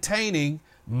maintaining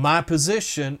my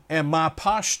position and my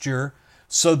posture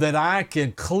so that I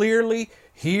can clearly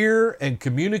hear and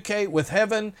communicate with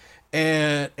heaven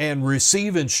and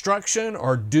receive instruction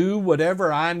or do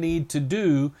whatever I need to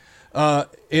do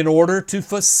in order to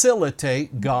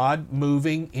facilitate God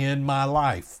moving in my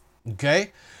life.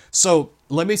 Okay? So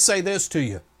let me say this to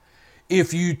you.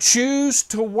 If you choose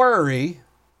to worry,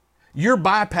 you're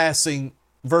bypassing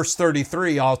verse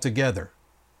 33 altogether.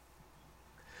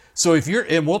 So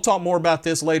and we'll talk more about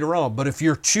this later on, but if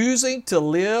you're choosing to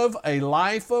live a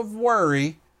life of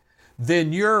worry,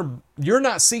 then you're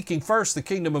not seeking first the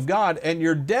kingdom of God, and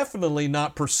you're definitely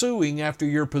not pursuing after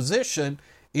your position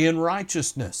in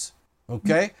righteousness.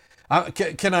 Okay?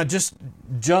 Can I just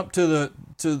jump to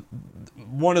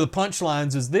one of the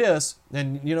punchlines is this,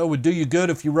 and it would do you good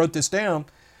if you wrote this down.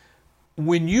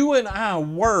 When you and I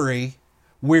worry,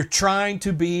 we're trying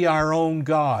to be our own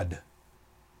God.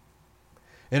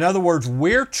 In other words,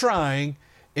 we're trying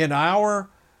in our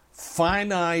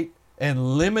finite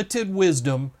and limited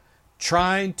wisdom,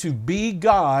 trying to be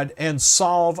God and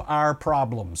solve our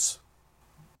problems.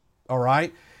 All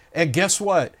right? And guess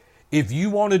what? If you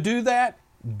want to do that,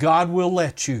 God will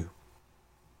let you.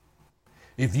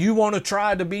 If you want to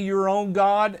try to be your own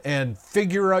God and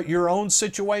figure out your own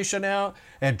situation out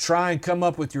and try and come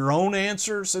up with your own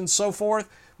answers and so forth,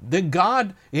 then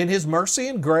God, in His mercy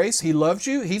and grace, He loves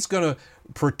you. He's going to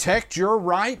protect your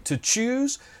right to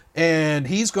choose, and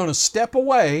He's going to step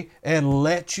away and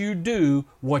let you do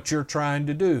what you're trying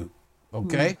to do.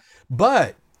 Okay?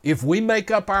 But if we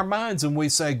make up our minds and we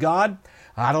say, God,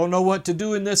 I don't know what to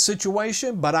do in this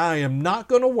situation, but I am not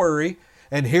going to worry.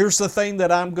 And here's the thing that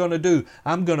I'm going to do.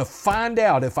 I'm going to find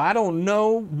out. If I don't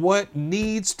know what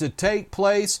needs to take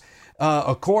place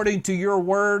according to your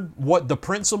word, what the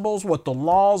principles, what the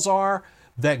laws are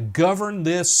that govern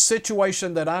this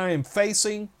situation that I am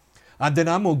facing, then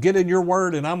I'm going to get in your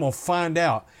word and I'm going to find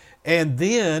out. And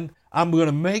then I'm going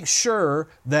to make sure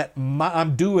that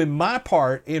I'm doing my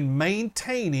part in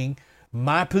maintaining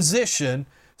my position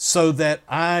so that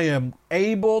I am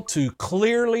able to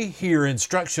clearly hear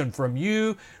instruction from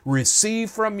you, receive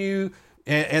from you,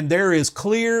 and there is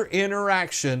clear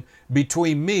interaction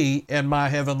between me and my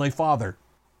Heavenly Father.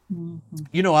 Mm-hmm.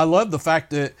 You know, I love the fact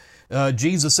that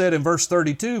Jesus said in verse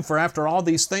 32, for after all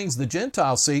these things the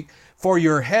Gentiles seek, for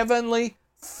your Heavenly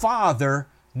Father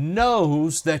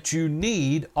knows that you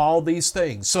need all these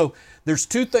things. So there's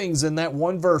two things in that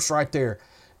one verse right there.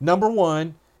 Number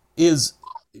one is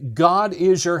God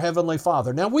is your Heavenly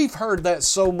Father. Now, we've heard that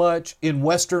so much in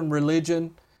Western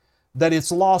religion that it's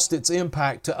lost its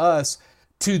impact to us.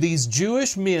 To these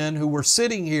Jewish men who were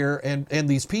sitting here and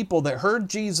these people that heard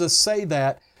Jesus say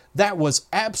that was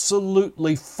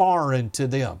absolutely foreign to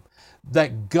them,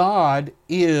 that God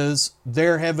is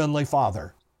their Heavenly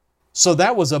Father. So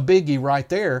that was a biggie right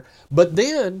there. But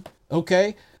then,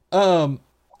 okay, the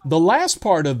last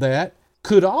part of that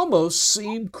could almost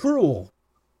seem cruel.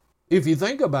 If you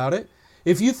think about it,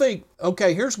 if you think,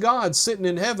 okay, here's God sitting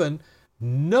in heaven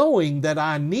knowing that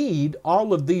I need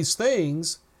all of these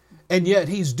things, and yet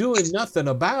He's doing nothing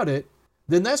about it,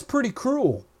 then that's pretty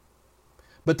cruel.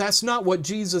 But that's not what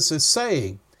Jesus is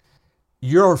saying.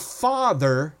 Your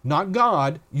Father, not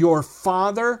God, your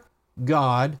Father,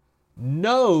 God,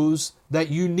 knows that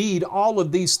you need all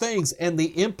of these things. And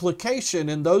the implication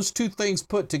in those two things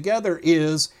put together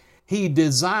is He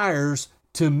desires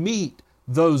to meet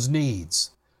those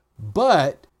needs.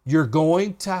 But you're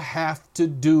going to have to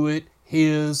do it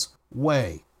His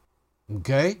way.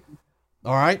 Okay?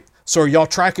 All right? So are y'all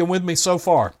tracking with me so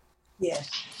far? Yes.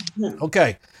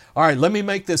 Okay. All right, let me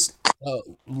make this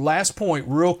last point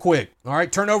real quick. All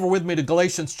right, turn over with me to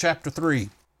Galatians chapter 3.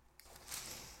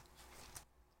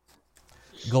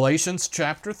 Galatians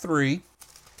chapter 3.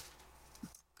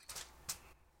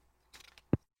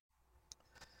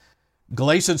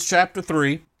 Galatians chapter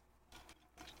 3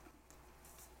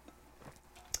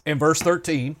 and verse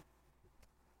 13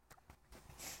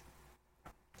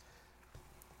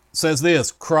 says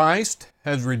this, Christ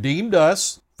has redeemed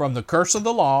us from the curse of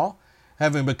the law,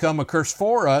 having become a curse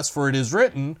for us, for it is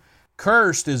written,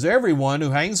 cursed is everyone who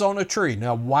hangs on a tree.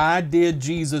 Now, why did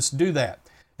Jesus do that?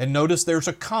 And notice there's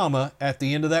a comma at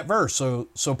the end of that verse.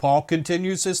 So Paul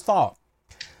continues his thought.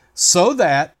 So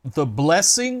that the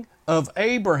blessing of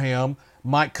Abraham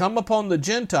might come upon the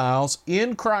Gentiles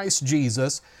in Christ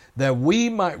Jesus, that we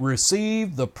might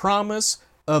receive the promise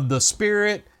of the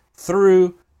Spirit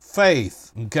through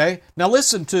faith. Okay? Now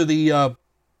listen to the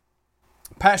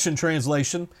Passion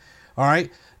Translation. All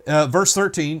right? Verse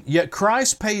 13, yet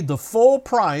Christ paid the full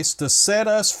price to set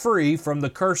us free from the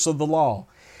curse of the law.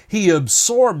 He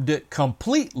absorbed it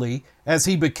completely as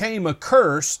He became a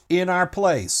curse in our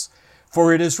place.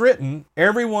 For it is written,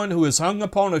 everyone who is hung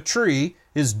upon a tree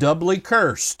is doubly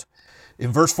cursed.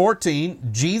 In verse 14,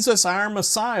 Jesus, our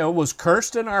Messiah, was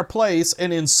cursed in our place,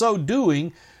 and in so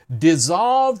doing,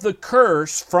 dissolved the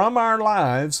curse from our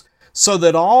lives, so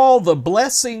that all the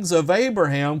blessings of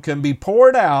Abraham can be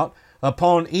poured out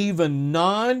upon even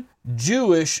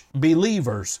non-Jewish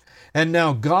believers. And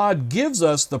now God gives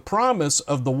us the promise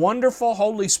of the wonderful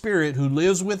Holy Spirit who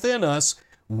lives within us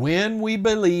when we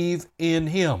believe in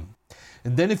Him.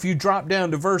 And then if you drop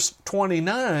down to verse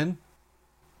 29,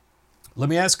 let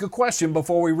me ask a question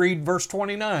before we read verse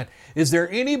 29. Is there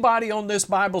anybody on this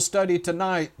Bible study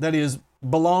tonight that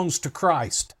belongs to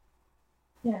Christ?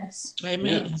 Yes.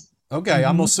 Amen. Yes. Okay,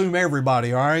 I'm going to assume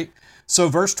everybody, all right? So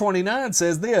verse 29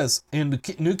 says this in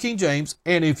the New King James,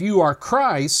 and if you are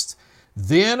Christ,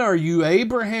 then are you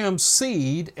Abraham's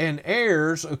seed and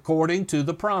heirs according to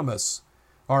the promise.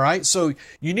 All right, so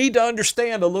you need to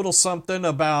understand a little something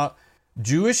about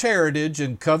Jewish heritage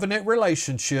and covenant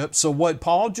relationship. So what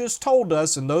Paul just told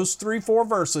us in those 3-4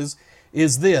 verses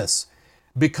is this.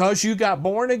 Because you got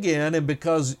born again and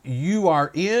because you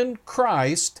are in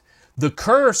Christ, The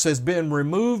curse has been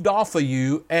removed off of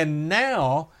you, and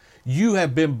now you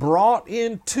have been brought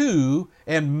into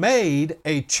and made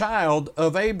a child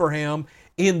of Abraham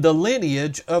in the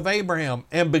lineage of Abraham.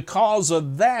 And because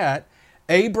of that,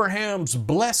 Abraham's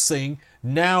blessing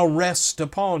now rests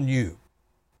upon you.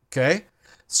 Okay?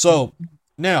 So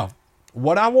now,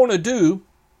 what I want to do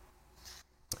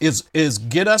is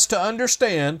get us to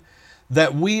understand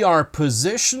that we are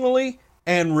positionally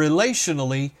and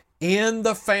relationally in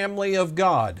the family of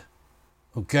God.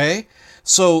 Okay?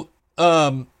 So,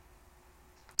 I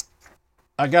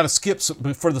got to skip,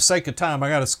 for the sake of time, I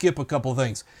got to skip a couple of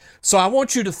things. So I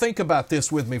want you to think about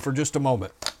this with me for just a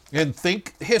moment and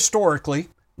think historically,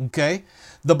 okay?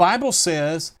 The Bible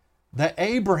says that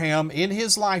Abraham in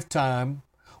his lifetime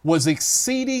was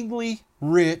exceedingly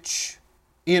rich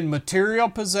in material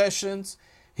possessions.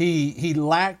 He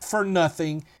lacked for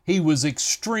nothing. He was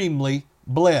extremely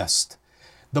blessed.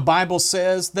 The Bible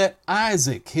says that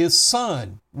Isaac, his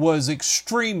son, was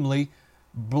extremely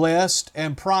blessed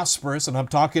and prosperous, and I'm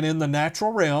talking in the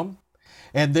natural realm.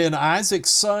 And then Isaac's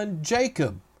son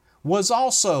Jacob was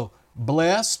also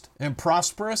blessed and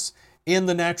prosperous in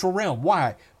the natural realm.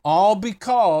 Why? All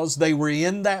because they were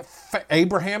in that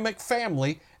Abrahamic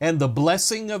family, and the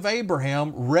blessing of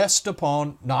Abraham rests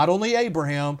upon not only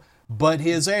Abraham, but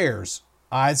his heirs,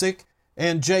 Isaac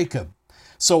and Jacob.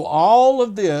 So all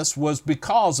of this was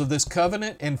because of this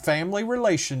covenant and family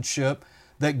relationship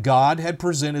that God had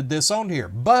presented this on here.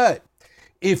 But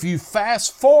if you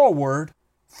fast forward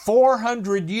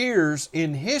 400 years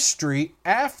in history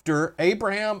after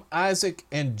Abraham, Isaac,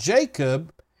 and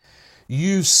Jacob,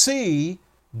 you see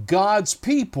God's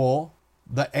people,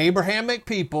 the Abrahamic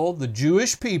people, the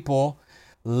Jewish people,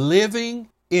 living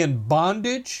in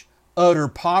bondage, utter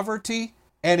poverty,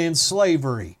 and in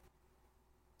slavery.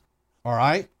 All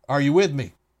right? Are you with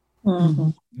me? Mm-hmm.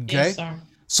 Okay. Yes, sir.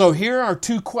 So here are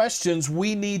two questions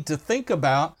we need to think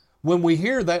about when we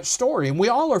hear that story. And we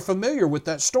all are familiar with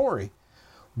that story.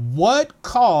 What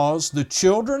caused the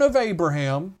children of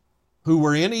Abraham, who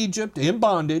were in Egypt in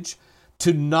bondage,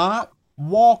 to not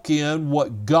walk in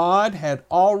what God had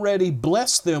already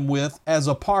blessed them with as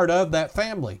a part of that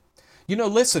family? You know,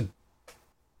 listen,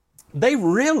 they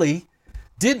really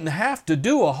didn't have to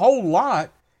do a whole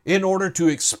lot in order to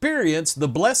experience the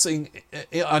blessing,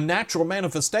 a natural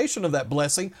manifestation of that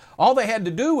blessing. All they had to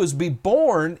do was be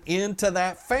born into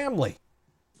that family.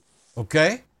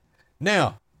 Okay?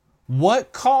 Now,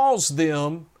 what caused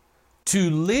them to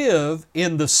live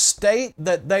in the state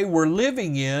that they were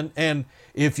living in? And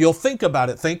if you'll think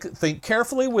about it, think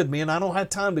carefully with me, and I don't have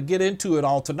time to get into it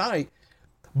all tonight,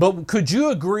 but could you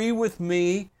agree with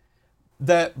me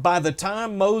that by the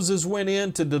time Moses went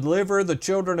in to deliver the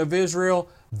children of Israel,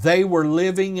 they were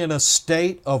living in a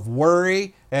state of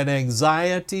worry and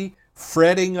anxiety,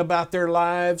 fretting about their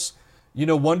lives, you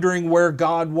know, wondering where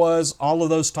God was, all of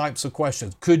those types of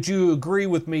questions? Could you agree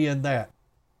with me in that?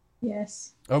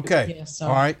 Yes. Okay. Yes, sir.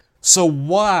 All right. So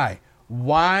why?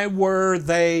 Why were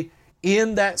they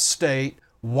in that state?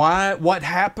 Why? What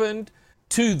happened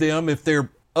to them? If they're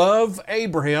of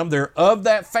Abraham, they're of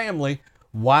that family,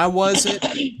 why was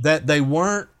it that they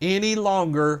weren't any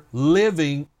longer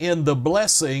living in the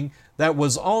blessing that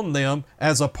was on them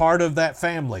as a part of that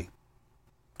family?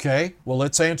 Okay, well,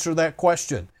 let's answer that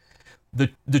question.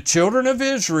 The children of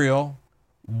Israel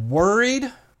worried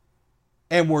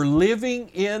and were living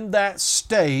in that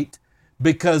state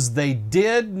because they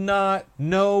did not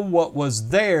know what was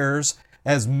theirs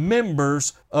as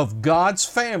members of God's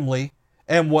family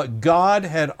and what God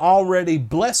had already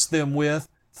blessed them with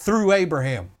through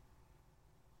Abraham.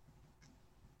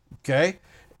 Okay?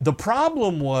 The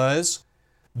problem was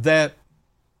that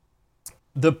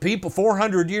the people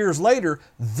 400 years later,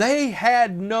 they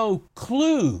had no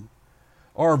clue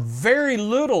or very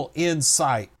little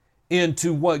insight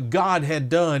into what God had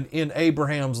done in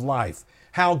Abraham's life,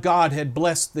 how God had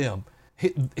blessed him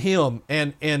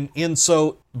and in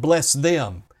so blessed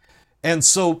them. And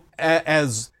so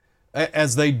as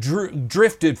they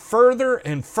drifted further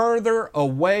and further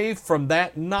away from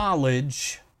that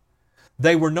knowledge,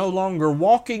 they were no longer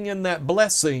walking in that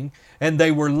blessing, and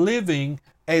they were living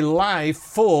a life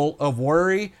full of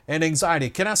worry and anxiety.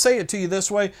 Can I say it to you this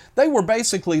way? They were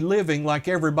basically living like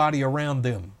everybody around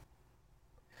them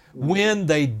when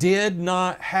they did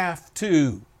not have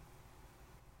to.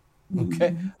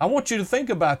 Okay? I want you to think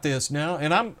about this now,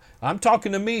 and I'm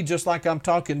talking to me just like I'm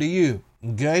talking to you.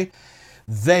 Okay?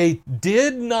 They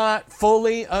did not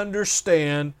fully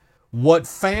understand what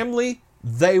family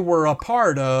they were a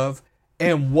part of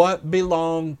and what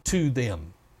belonged to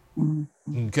them.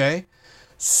 Okay?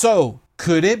 So,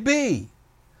 could it be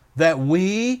that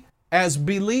we as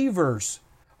believers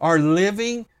are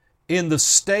living in the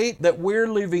state that we're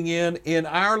living in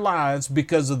our lives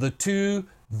because of the two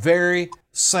very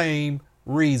same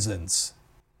reasons.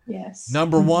 Yes.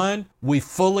 Number one, we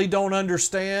fully don't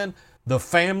understand the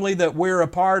family that we're a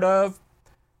part of.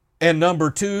 And number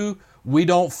two, we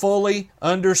don't fully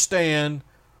understand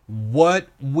what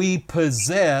we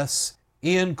possess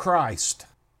in Christ.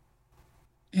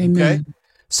 Amen. Okay?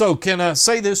 So can I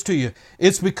say this to you?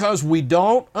 It's because we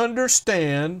don't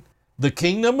understand the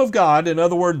kingdom of God, in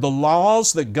other words, the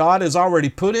laws that God has already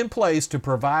put in place to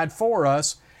provide for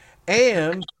us,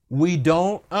 and we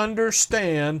don't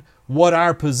understand what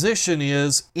our position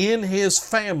is in His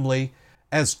family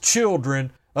as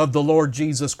children of the Lord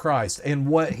Jesus Christ and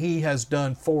what He has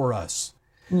done for us.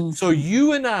 So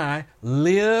you and I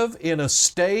live in a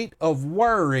state of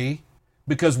worry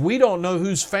because we don't know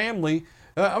whose family.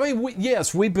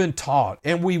 Yes, we've been taught,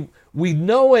 and we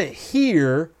know it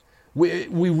here.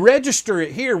 We register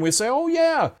it here, and we say, oh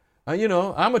yeah,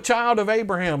 I'm a child of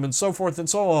Abraham, and so forth and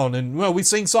so on. And well, we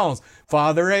sing songs.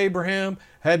 Father Abraham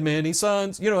had many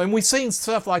sons, and we sing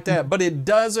stuff like that, but it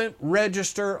doesn't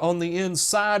register on the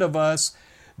inside of us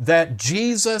that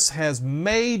Jesus has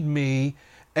made me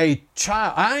a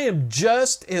child. I am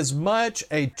just as much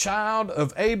a child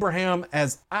of Abraham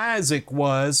as Isaac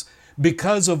was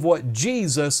because of what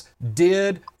Jesus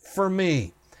did for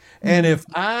me. And if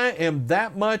I am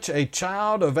that much a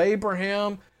child of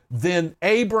Abraham, then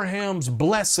Abraham's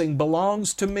blessing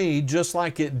belongs to me just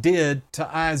like it did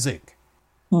to Isaac.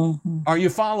 Are you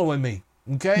following me?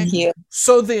 Okay? Yeah.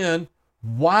 So then,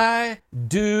 why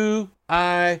do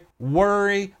I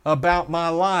worry about my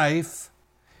life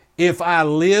if I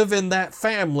live in that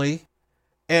family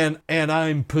and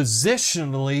I'm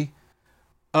positionally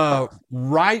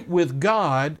right with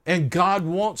God, and God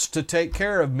wants to take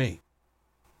care of me?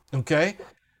 Okay?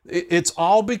 It's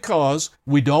all because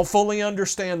we don't fully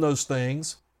understand those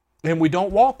things and we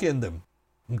don't walk in them.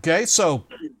 Okay? So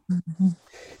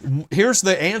here's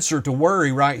the answer to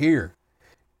worry right here.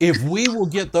 If we will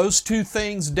get those two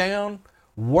things down,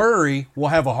 worry will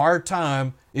have a hard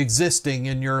time existing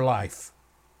in your life.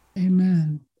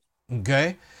 Amen.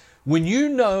 Okay? When you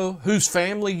know whose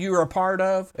family you're a part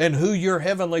of and who your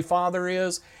Heavenly Father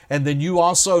is, and then you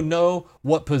also know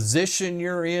what position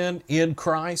you're in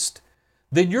Christ,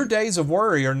 then your days of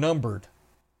worry are numbered.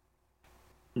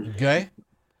 Okay?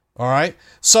 All right?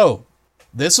 So,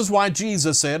 this is why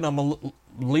Jesus said, and I'm going to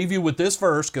leave you with this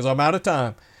verse because I'm out of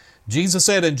time. Jesus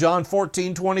said in John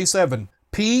 14:27,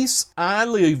 peace I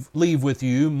leave with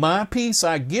you, my peace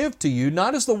I give to you,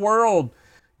 not as the world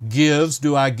gives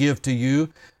do I give to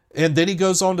you. And then he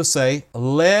goes on to say,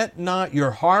 let not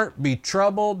your heart be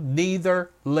troubled, neither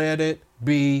let it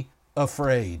be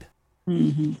afraid.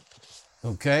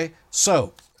 Okay?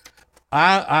 So,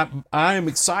 I am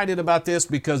excited about this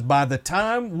because by the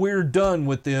time we're done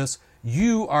with this,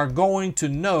 you are going to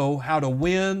know how to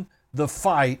win the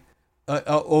fight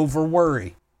over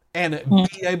worry and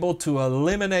be able to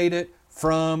eliminate it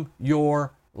from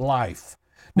your life.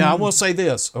 Now, I will say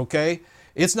this, okay?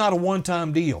 It's not a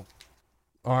one-time deal.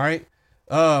 All right.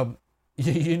 I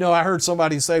heard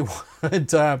somebody say one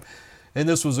time, and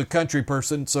this was a country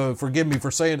person, so forgive me for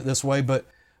saying it this way, but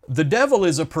the devil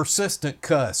is a persistent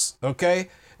cuss. Okay.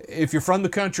 If you're from the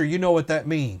country, you know what that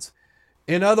means.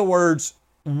 In other words,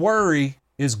 worry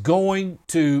is going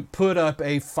to put up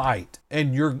a fight,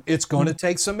 and it's going to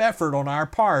take some effort on our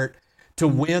part to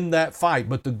win that fight.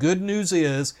 But the good news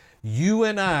is you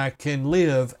and I can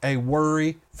live a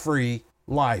worry-free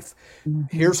life.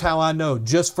 Here's how I know,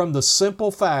 just from the simple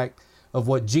fact of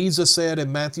what Jesus said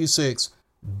in Matthew 6,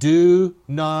 do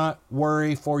not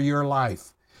worry for your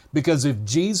life. Because if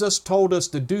Jesus told us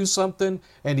to do something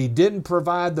and He didn't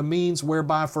provide the means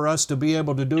whereby for us to be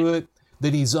able to do it,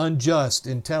 then He's unjust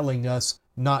in telling us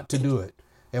not to do it.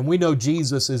 And we know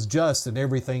Jesus is just in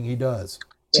everything He does.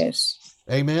 Yes.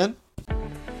 Amen?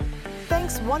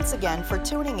 Thanks once again for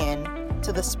tuning in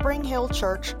to the Spring Hill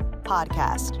Church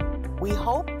podcast. We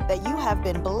hope that you have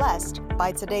been blessed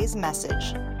by today's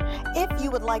message. If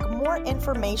you would like more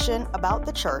information about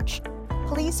the church,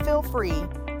 please feel free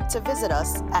to visit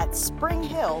us at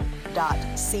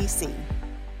springhill.cc.